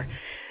there are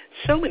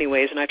so many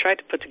ways, and I tried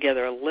to put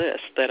together a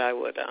list that I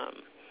would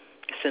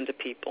send to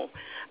people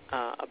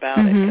about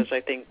it, because I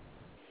think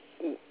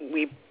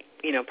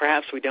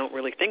perhaps we don't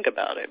really think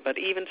about it, but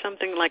even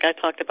something like I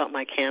talked about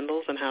my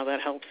candles and how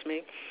that helps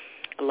me.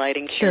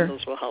 Lighting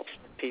candles will help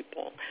some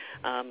people.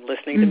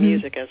 Listening to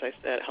music, as I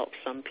said, helps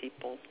some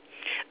people.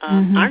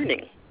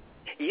 Ironing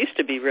used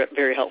to be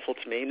very helpful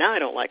to me. Now I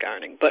don't like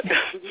ironing, but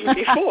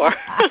before.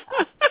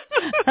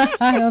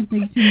 I don't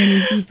think too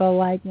many people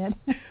like it.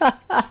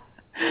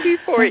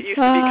 Before it used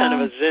to be kind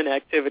of a Zen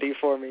activity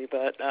for me,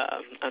 but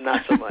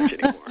not so much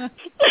anymore.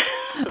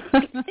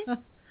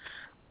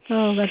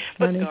 Oh, that's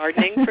funny. But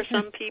gardening for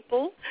some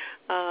people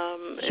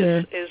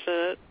is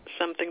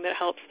something that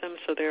helps them.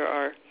 So there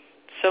are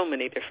so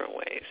many different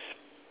ways.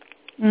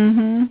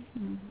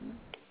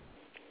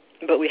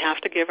 But we have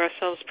to give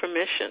ourselves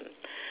permission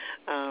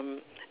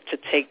to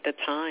take the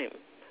time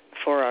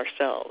for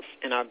ourselves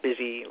in our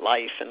busy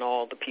life and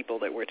all the people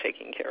that we're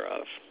taking care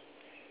of.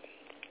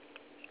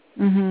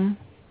 Mhm.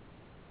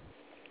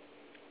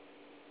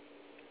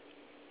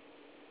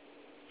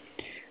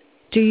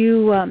 Do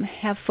you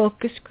have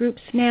focus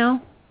groups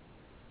now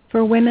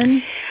for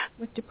women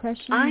with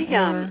depression?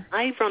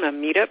 I run a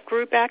meetup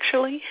group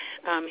actually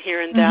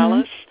here in Mhm.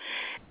 Dallas,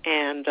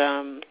 and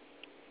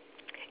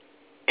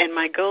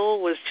my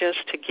goal was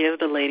just to give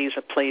the ladies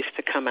a place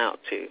to come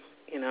out to,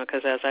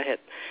 because as I had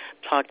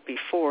talked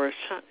before,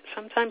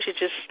 sometimes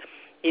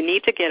you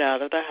need to get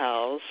out of the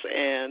house,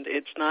 and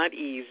it's not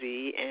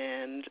easy.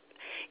 And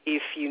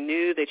if you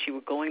knew that you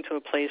were going to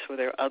a place where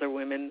there are other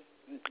women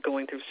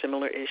going through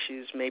similar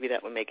issues, maybe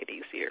that would make it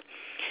easier.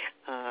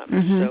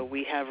 So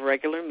we have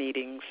regular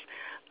meetings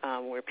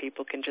where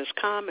people can just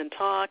come and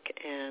talk,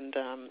 and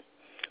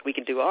we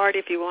can do art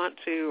if you want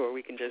to, or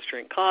we can just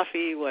drink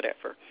coffee,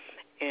 whatever.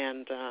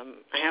 And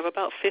I have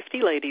about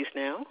 50 ladies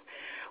now,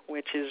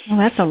 which is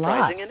that's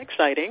surprising and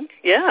exciting.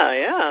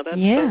 Yeah,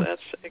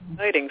 that's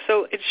exciting.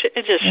 So it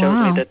just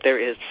shows me that there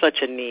is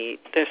such a need.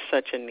 There's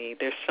such a need.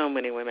 There's so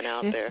many women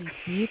out there.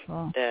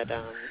 People. That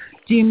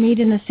do you meet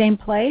in the same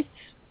place?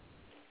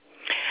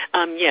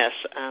 Yes,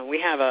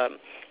 we have a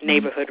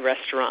neighborhood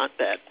restaurant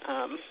that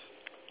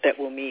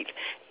we'll meet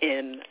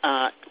in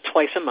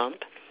twice a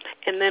month,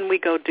 and then we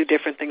go do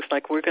different things.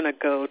 Like we're going to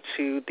go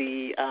to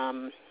the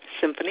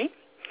symphony.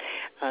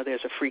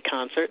 There's a free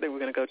concert that we're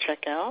going to go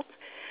check out.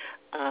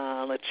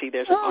 Let's see,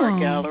 there's an art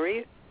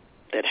gallery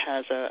that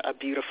has a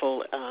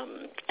beautiful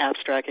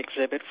abstract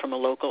exhibit from a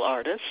local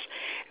artist,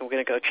 and we're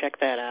going to go check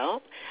that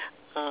out.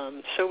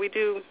 So we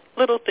do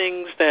little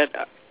things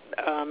that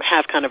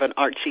have kind of an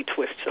artsy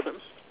twist to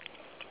them.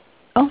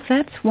 Oh,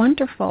 that's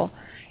wonderful.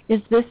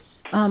 Is this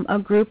a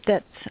group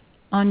that's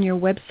on your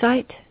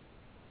website?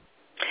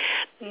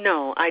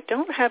 No, I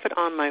don't have it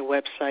on my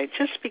website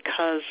just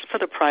because for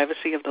the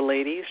privacy of the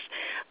ladies.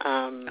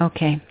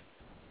 Okay.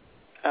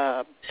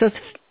 So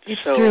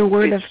it's through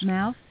word of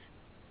mouth?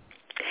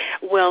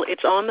 Well,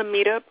 it's on the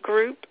meetup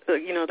group, the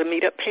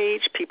meetup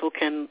page. People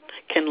can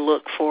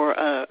look for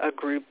a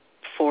group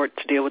to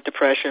deal with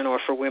depression or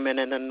for women,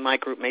 and then my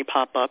group may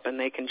pop up and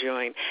they can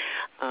join.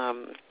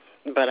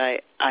 But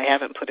I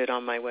haven't put it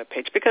on my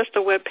webpage because the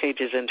webpage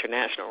is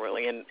international,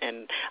 really,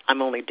 and I'm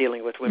only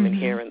dealing with women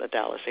here in the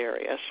Dallas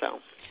area.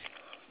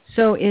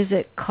 So is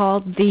it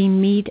called the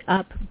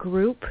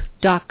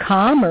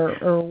meetupgroup.com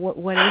or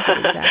what is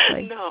it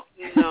exactly? No.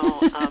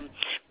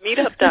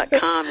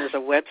 Meetup.com is a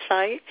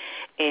website,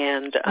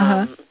 and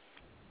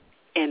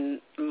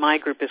my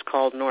group is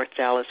called North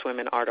Dallas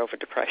Women Art Over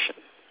Depression.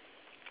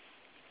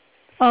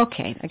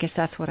 Okay, I guess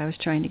that's what I was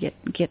trying to get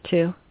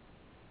to.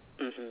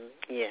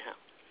 Yeah.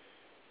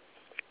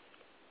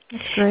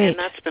 That's great. And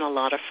that's been a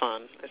lot of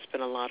fun. It's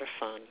been a lot of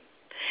fun.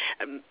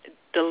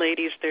 The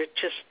ladies,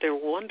 they're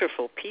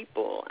wonderful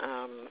people.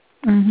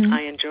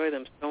 I enjoy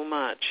them so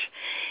much.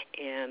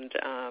 And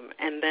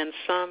then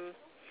some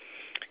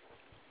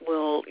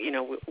will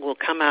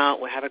come out,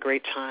 we'll have a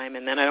great time,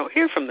 and then I don't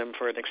hear from them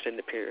for an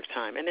extended period of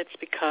time. And it's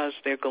because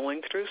they're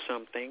going through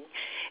something,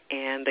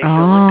 and they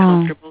feel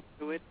uncomfortable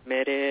to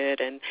admit it,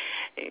 and,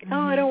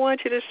 I don't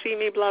want you to see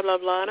me, blah, blah,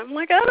 blah. And I'm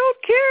like, I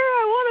don't care.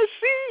 I want to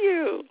see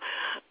you.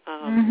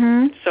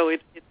 So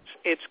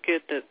it's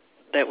good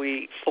that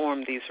we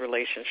form these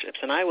relationships.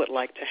 And I would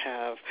like to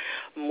have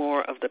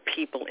more of the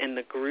people in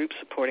the group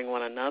supporting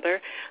one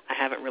another. I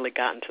haven't really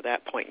gotten to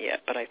that point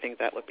yet, but I think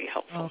that would be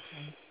helpful.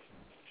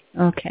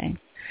 Okay.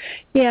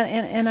 Yeah,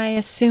 and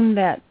I assume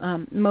that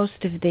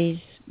most of these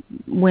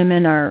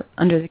women are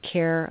under the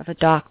care of a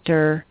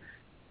doctor,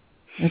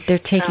 that they're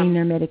taking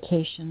their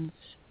medications.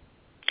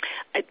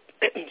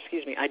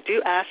 Excuse me. I do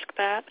ask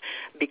that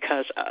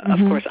because, of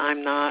course,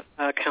 I'm not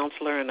a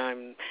counselor, and I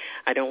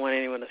don't want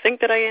anyone to think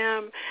that I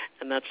am,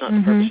 and that's not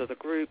the purpose of the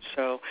group.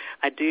 So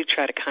I do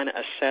try to kind of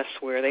assess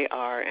where they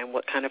are and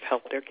what kind of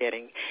help they're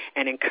getting,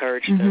 and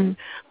encourage them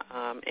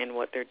in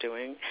what they're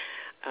doing.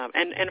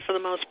 And for the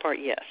most part,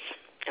 yes.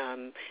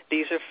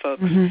 These are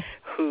folks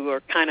who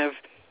are kind of,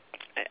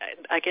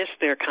 I guess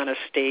they're kind of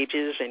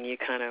stages, and you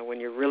kind of, when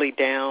you're really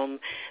down,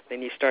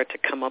 then you start to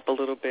come up a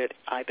little bit,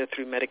 either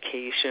through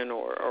medication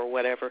or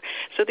whatever.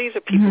 So these are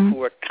people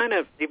who are kind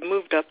of, they've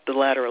moved up the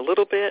ladder a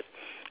little bit,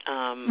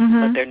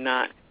 but they're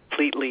not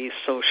completely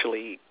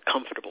socially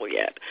comfortable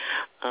yet.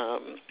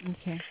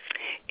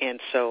 And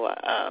so,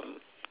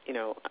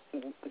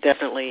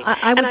 definitely,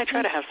 I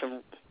try to have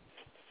some,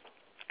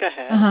 go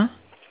ahead.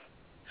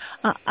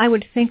 I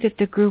would think that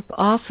the group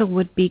also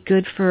would be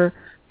good for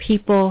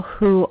people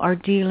who are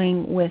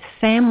dealing with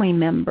family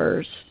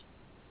members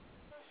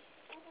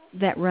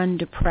that run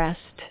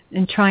depressed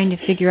and trying to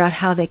figure out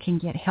how they can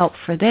get help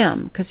for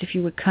them. Because if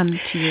you would come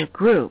to your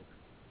group.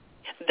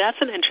 That's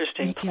an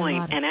interesting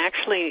point. And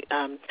actually,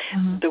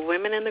 the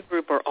women in the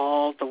group are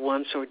all the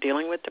ones who are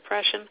dealing with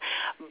depression.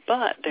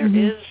 But there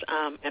is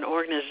an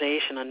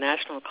organization, a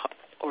national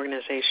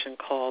organization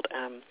called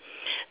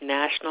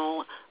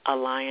National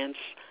Alliance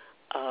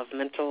of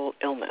Mental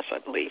Illness, I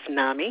believe,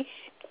 NAMI,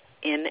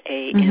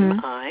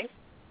 N-A-M-I,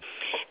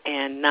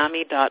 And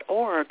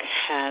NAMI.org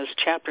has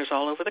chapters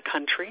all over the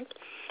country.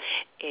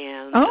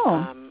 And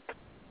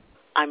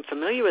I'm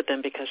familiar with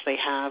them because they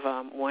have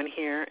one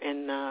here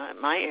in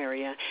my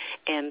area,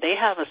 and they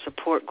have a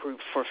support group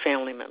for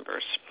family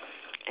members.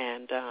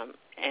 And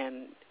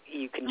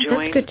you can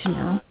join. That's good to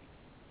know.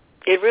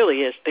 It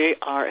really is. They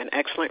are an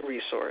excellent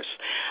resource.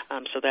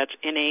 So that's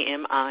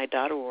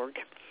NAMI.org.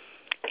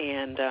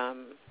 And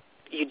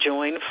you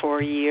join for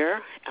a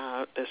year.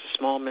 There's a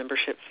small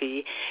membership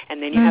fee.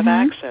 And then you have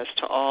access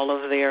to all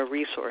of their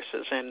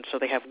resources. And so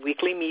they have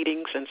weekly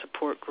meetings and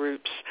support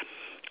groups.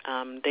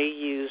 They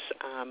use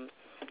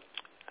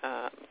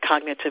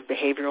cognitive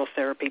behavioral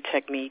therapy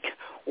technique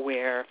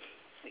where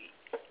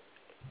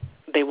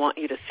they want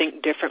you to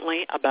think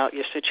differently about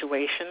your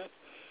situation.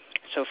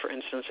 So, for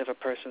instance, if a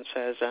person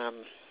says,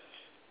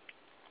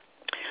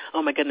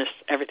 oh, my goodness,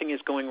 everything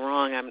is going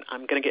wrong,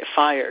 I'm going to get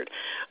fired,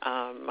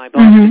 my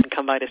boss didn't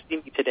come by to see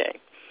me today.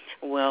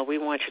 Well, we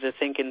want you to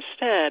think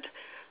instead,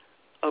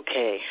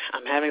 okay,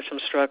 I'm having some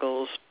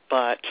struggles,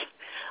 but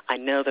I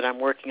know that I'm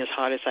working as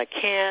hard as I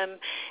can,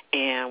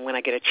 and when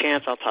I get a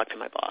chance, I'll talk to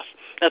my boss.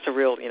 That's a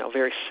real,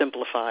 very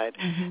simplified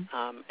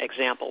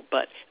example,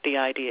 but the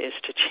idea is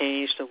to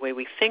change the way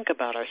we think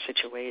about our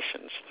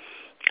situations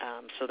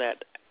so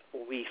that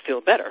we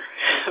feel better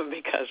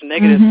because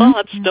negative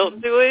thoughts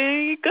don't do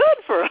any good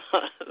for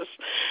us.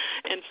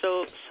 And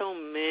so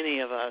many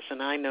of us,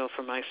 and I know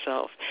for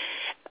myself,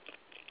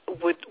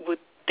 would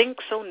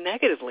think so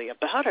negatively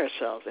about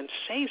ourselves and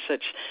say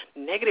such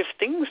negative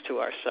things to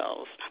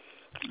ourselves.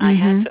 I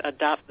had to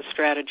adopt the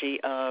strategy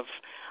of,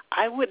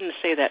 I wouldn't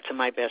say that to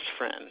my best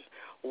friend.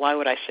 Why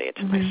would I say it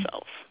to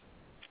myself?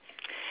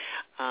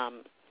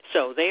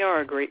 So they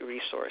are a great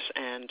resource,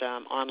 and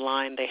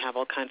online they have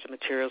all kinds of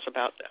materials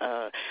about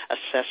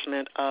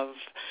assessment of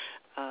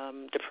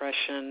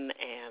depression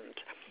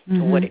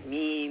and what it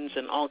means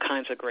and all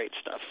kinds of great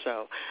stuff.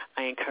 So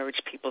I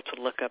encourage people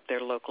to look up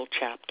their local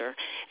chapter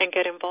and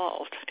get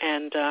involved.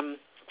 And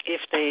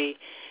if they,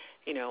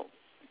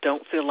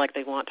 don't feel like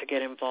they want to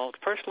get involved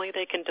personally,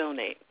 they can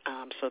donate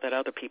so that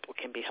other people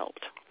can be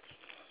helped.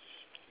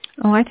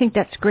 Oh, I think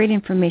that's great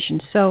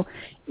information. So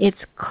it's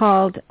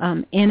called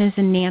N as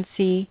in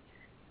Nancy,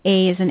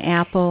 A as in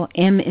Apple,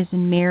 M as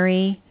in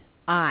Mary,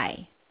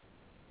 I.org.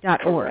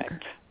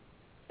 Correct.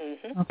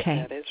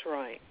 Okay. That is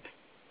right.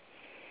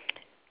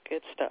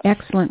 Good stuff.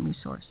 Excellent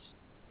resource.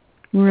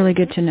 Really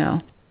good to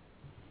know.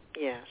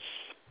 Yes.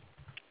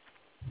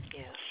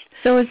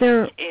 So is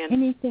there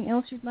anything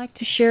else you'd like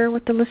to share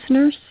with the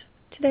listeners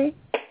today?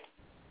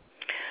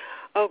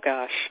 Oh,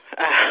 gosh.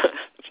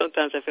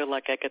 Sometimes I feel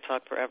like I could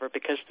talk forever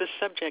because this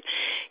subject,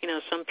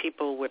 some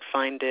people would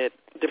find it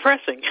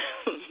depressing,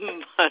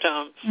 but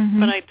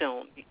I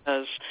don't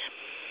because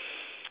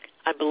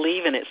I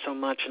believe in it so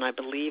much, and I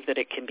believe that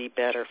it can be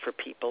better for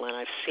people, and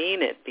I've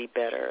seen it be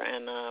better,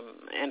 and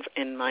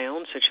in my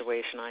own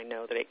situation, I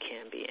know that it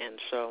can be, and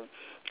so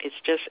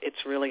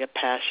it's really a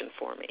passion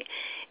for me,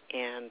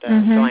 and so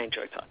I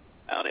enjoy talking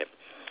about it.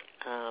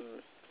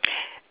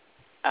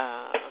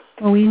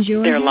 Well, we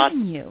enjoy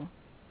having you.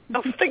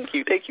 Oh, thank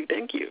you.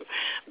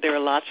 There are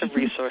lots of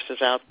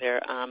resources out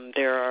there.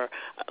 There are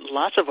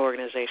lots of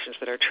organizations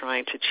that are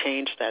trying to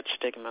change that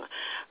stigma,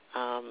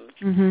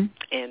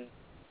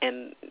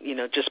 and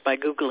just by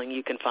Googling,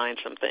 you can find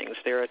some things.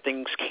 There are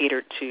things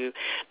catered to.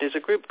 There's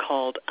a group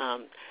called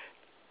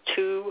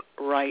To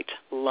Write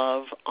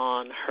Love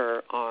on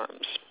Her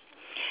Arms,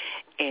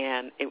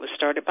 and it was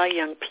started by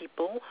young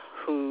people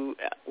who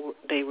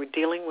they were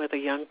dealing with a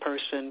young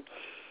person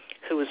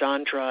who was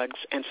on drugs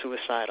and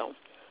suicidal.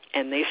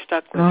 And they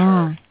stuck with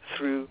her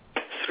through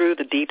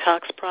the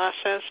detox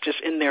process, just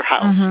in their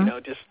house.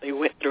 They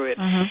went through it.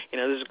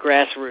 This is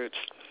grassroots,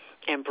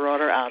 and brought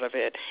her out of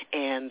it.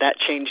 And that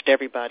changed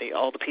everybody,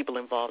 all the people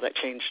involved. That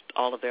changed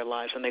all of their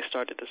lives. And they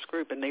started this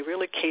group, and they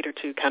really cater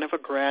to kind of a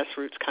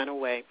grassroots kind of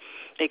way.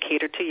 They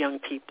cater to young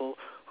people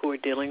who are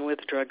dealing with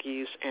drug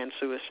use and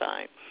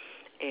suicide.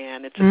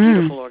 And it's a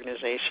beautiful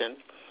organization.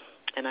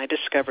 And I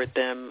discovered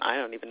them. I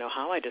don't even know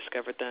how I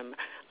discovered them,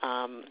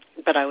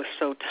 but I was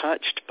so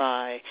touched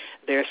by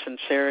their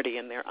sincerity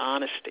and their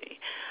honesty.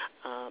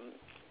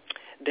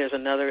 There's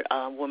another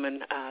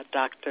woman,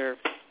 Dr.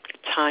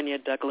 Tanya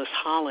Douglas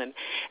Holland,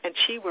 and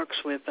she works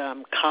with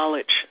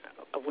college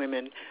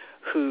women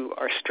who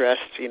are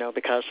stressed,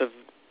 because of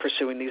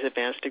pursuing these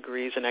advanced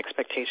degrees and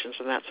expectations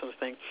and that sort of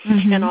thing,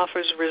 and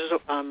offers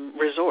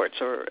resorts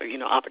or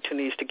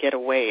opportunities to get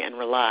away and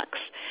relax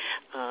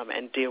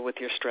and deal with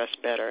your stress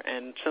better.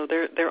 And so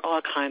there are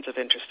all kinds of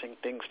interesting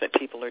things that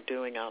people are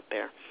doing out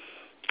there.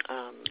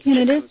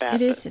 And it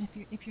is.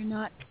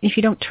 If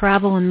you don't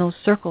travel in those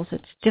circles,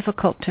 it's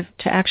difficult to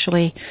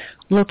actually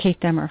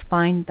locate them or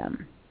find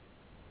them.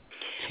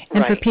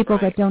 And for people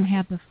that don't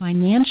have the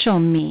financial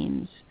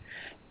means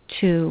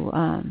to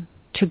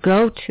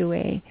go to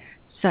a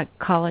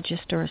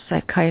psychologist or a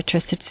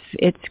psychiatrist,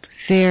 it's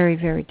very,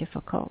 very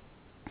difficult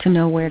to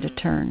know where to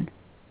turn.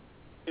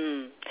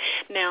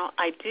 Now,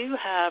 I do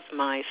have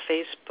my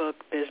Facebook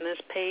business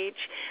page,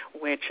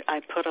 which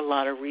I put a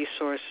lot of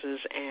resources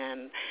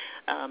and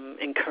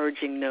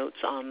encouraging notes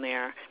on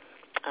there,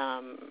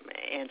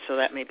 and so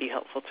that may be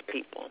helpful to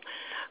people.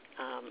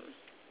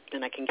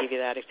 And I can give you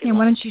that if you like.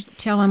 Why don't you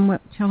tell them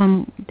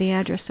the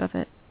address of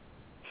it?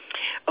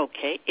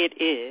 Okay,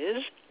 it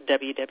is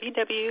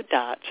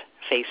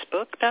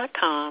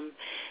www.facebook.com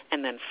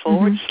and then /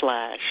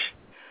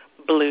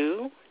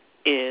 blue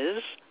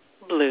is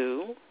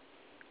blue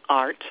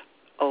art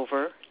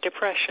over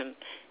depression,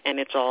 and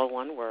it's all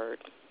one word.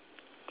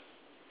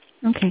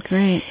 Okay,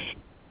 great.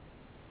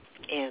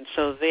 And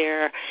so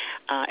there,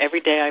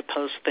 every day I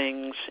post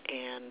things,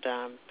 and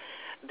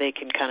they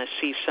can kind of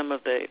see some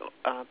of the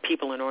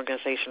people and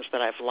organizations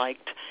that I've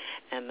liked,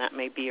 and that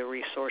may be a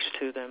resource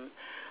to them.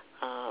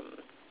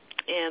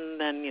 And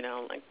then,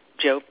 like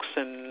jokes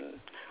and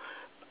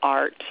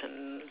art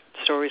and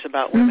stories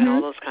about women,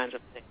 all those kinds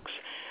of things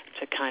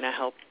to kind of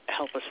help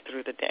us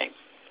through the day.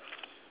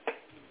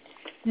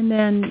 And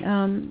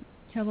then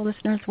tell the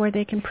listeners where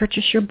they can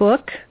purchase your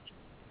book.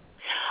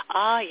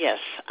 Yes.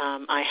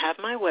 I have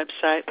my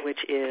website,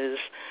 which is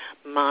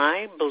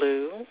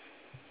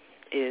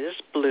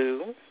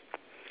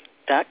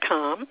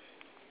myblueisblue.com.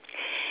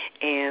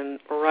 And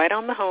right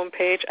on the home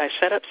page, I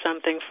set up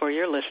something for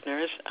your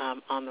listeners.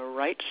 On the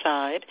right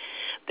side,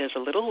 there's a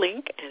little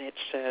link, and it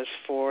says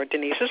for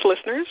Denise's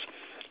listeners.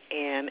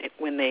 And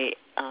when they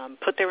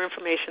put their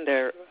information,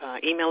 their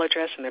email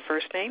address and their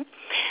first name,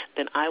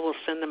 then I will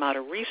send them out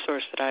a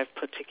resource that I've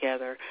put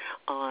together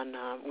on,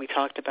 we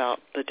talked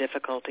about the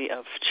difficulty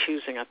of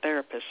choosing a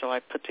therapist, so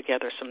I put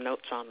together some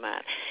notes on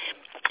that.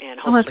 And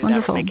hopefully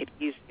that will make it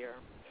easier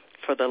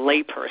for the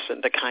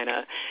layperson to kind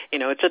of,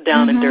 it's a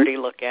down and dirty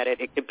look at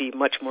it. It could be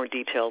much more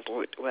detailed.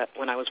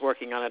 When I was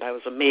working on it, I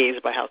was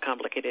amazed by how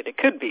complicated it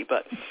could be,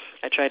 but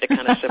I tried to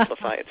kind of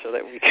simplify it so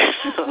that we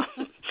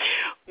could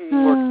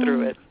work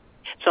through it.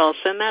 So I'll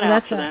send that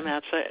out to them.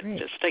 That's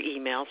just an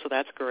email, so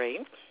that's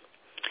great.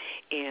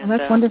 And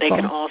that's wonderful. They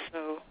can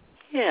also,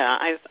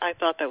 I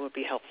thought that would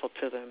be helpful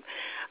to them.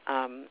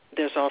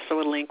 There's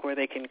also a link where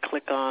they can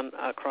click on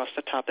across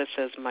the top that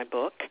says My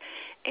Book,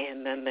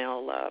 and then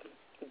they'll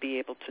be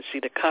able to see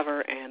the cover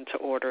and to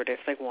order it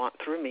if they want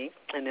through me,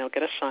 and they'll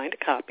get a signed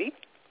copy.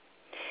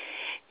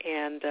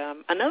 And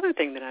another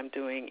thing that I'm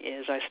doing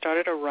is I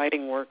started a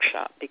writing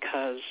workshop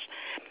because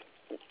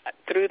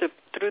through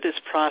this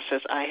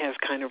process I have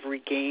kind of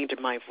regained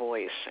my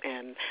voice,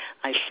 and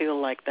I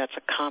feel like that's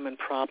a common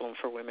problem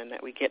for women,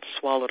 that we get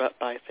swallowed up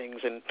by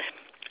things and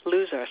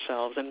lose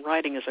ourselves, and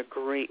writing is a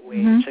great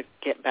way to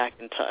get back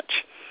in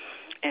touch.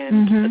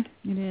 And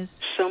it is.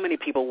 So many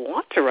people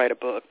want to write a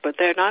book, but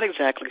they're not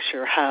exactly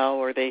sure how,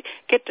 or they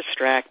get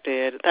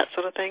distracted, that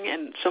sort of thing.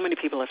 And so many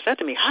people have said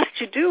to me, how did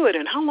you do it,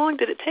 and how long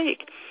did it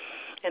take?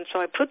 And so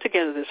I put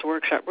together this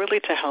workshop really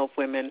to help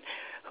women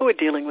who are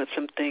dealing with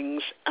some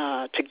things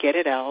to get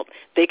it out.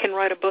 They can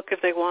write a book if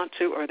they want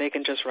to, or they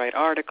can just write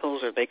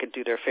articles, or they could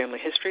do their family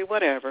history,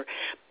 whatever.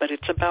 But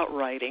it's about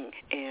writing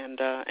and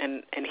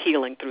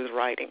healing through the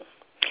writing.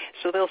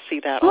 So they'll see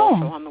that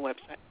also on the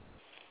website.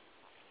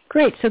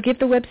 Great. So give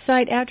the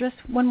website address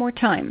one more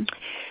time.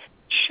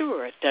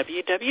 Sure.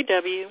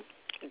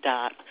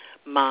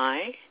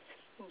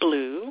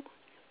 www.myblue,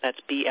 that's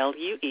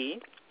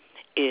B-L-U-E,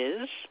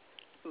 is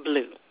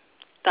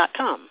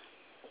blue.com.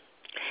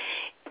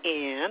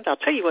 And I'll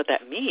tell you what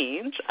that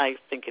means. I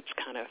think it's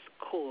kind of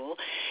cool.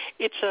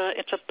 It's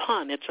a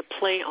pun. It's a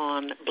play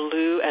on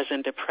blue as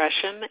in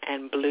depression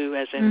and blue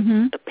as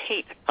in the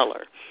paint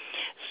color.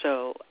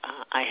 So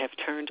I have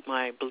turned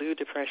my blue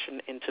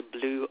depression into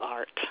blue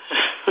art.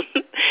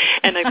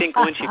 And I think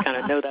once you kind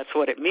of know that's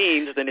what it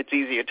means, then it's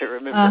easier to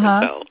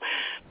remember. So,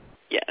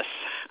 yes.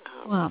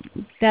 Well,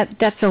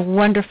 that's a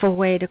wonderful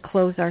way to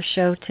close our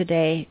show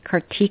today.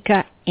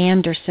 Kartika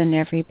Anderson,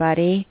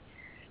 everybody.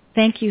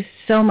 Thank you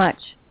so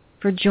much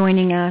for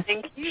joining us,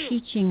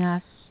 teaching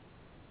us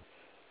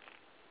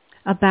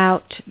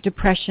about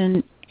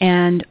depression,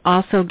 and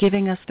also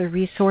giving us the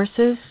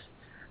resources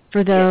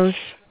for those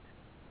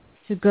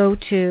to go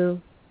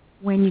to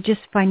when you just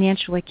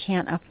financially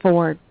can't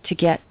afford to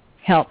get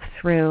help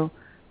through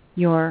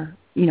your,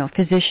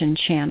 physician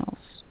channels.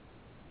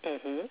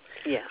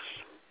 Yes.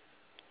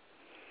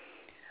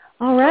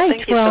 All right. Well,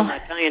 thank you so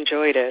much. I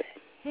enjoyed it.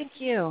 Thank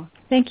you.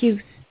 Thank you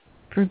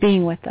for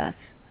being with us.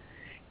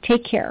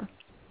 Take care.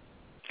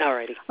 All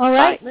righty. All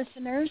right,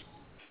 listeners.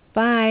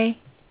 Bye.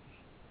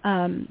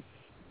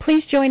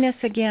 Please join us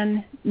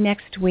again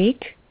next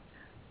week,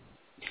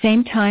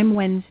 same time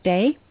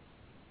Wednesday,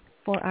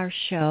 for our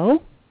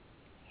show.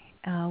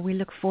 We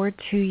look forward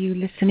to you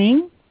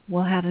listening.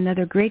 We'll have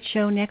another great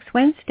show next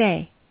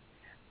Wednesday.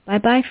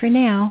 Bye-bye for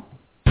now.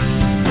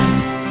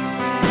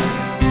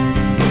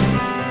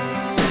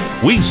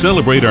 We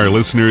celebrate our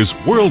listeners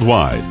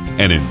worldwide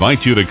and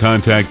invite you to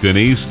contact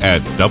Denise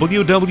at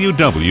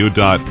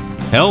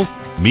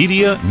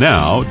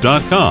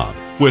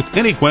www.healthmedianow.com with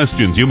any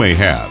questions you may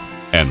have,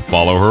 and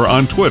follow her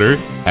on Twitter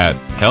at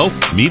Health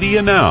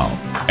Media Now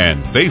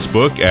and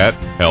Facebook at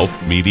Health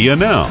Media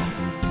Now.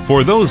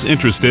 For those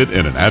interested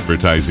in an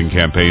advertising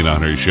campaign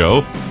on her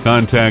show,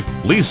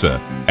 contact Lisa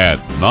at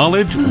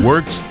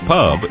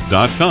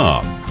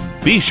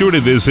knowledgeworkspub.com. Be sure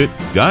to visit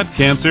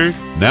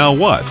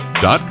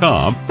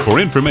GotCancerNowWhat.com for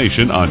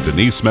information on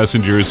Denise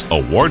Messenger's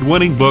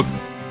award-winning book,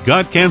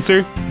 Got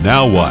Cancer,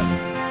 Now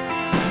What?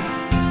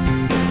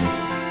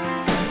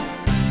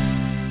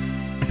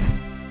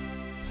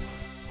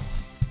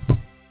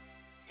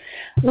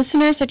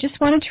 Listeners, I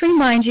just wanted to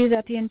remind you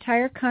that the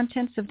entire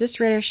contents of this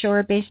radio show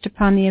are based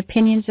upon the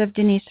opinions of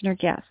Denise and her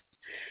guests.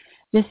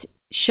 This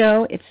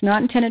show, it's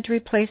not intended to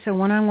replace a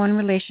one-on-one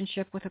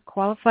relationship with a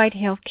qualified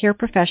healthcare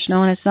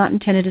professional, and it's not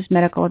intended as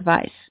medical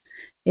advice.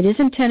 It is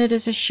intended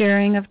as a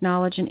sharing of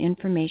knowledge and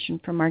information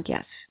from our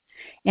guests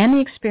and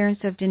the experience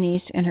of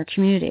Denise and her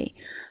community.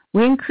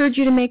 We encourage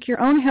you to make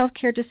your own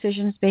healthcare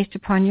decisions based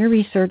upon your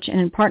research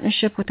and in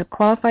partnership with a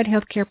qualified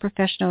healthcare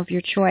professional of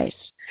your choice.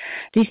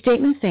 These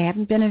statements, they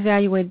haven't been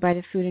evaluated by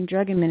the Food and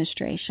Drug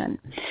Administration.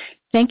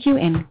 Thank you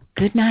and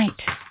good night.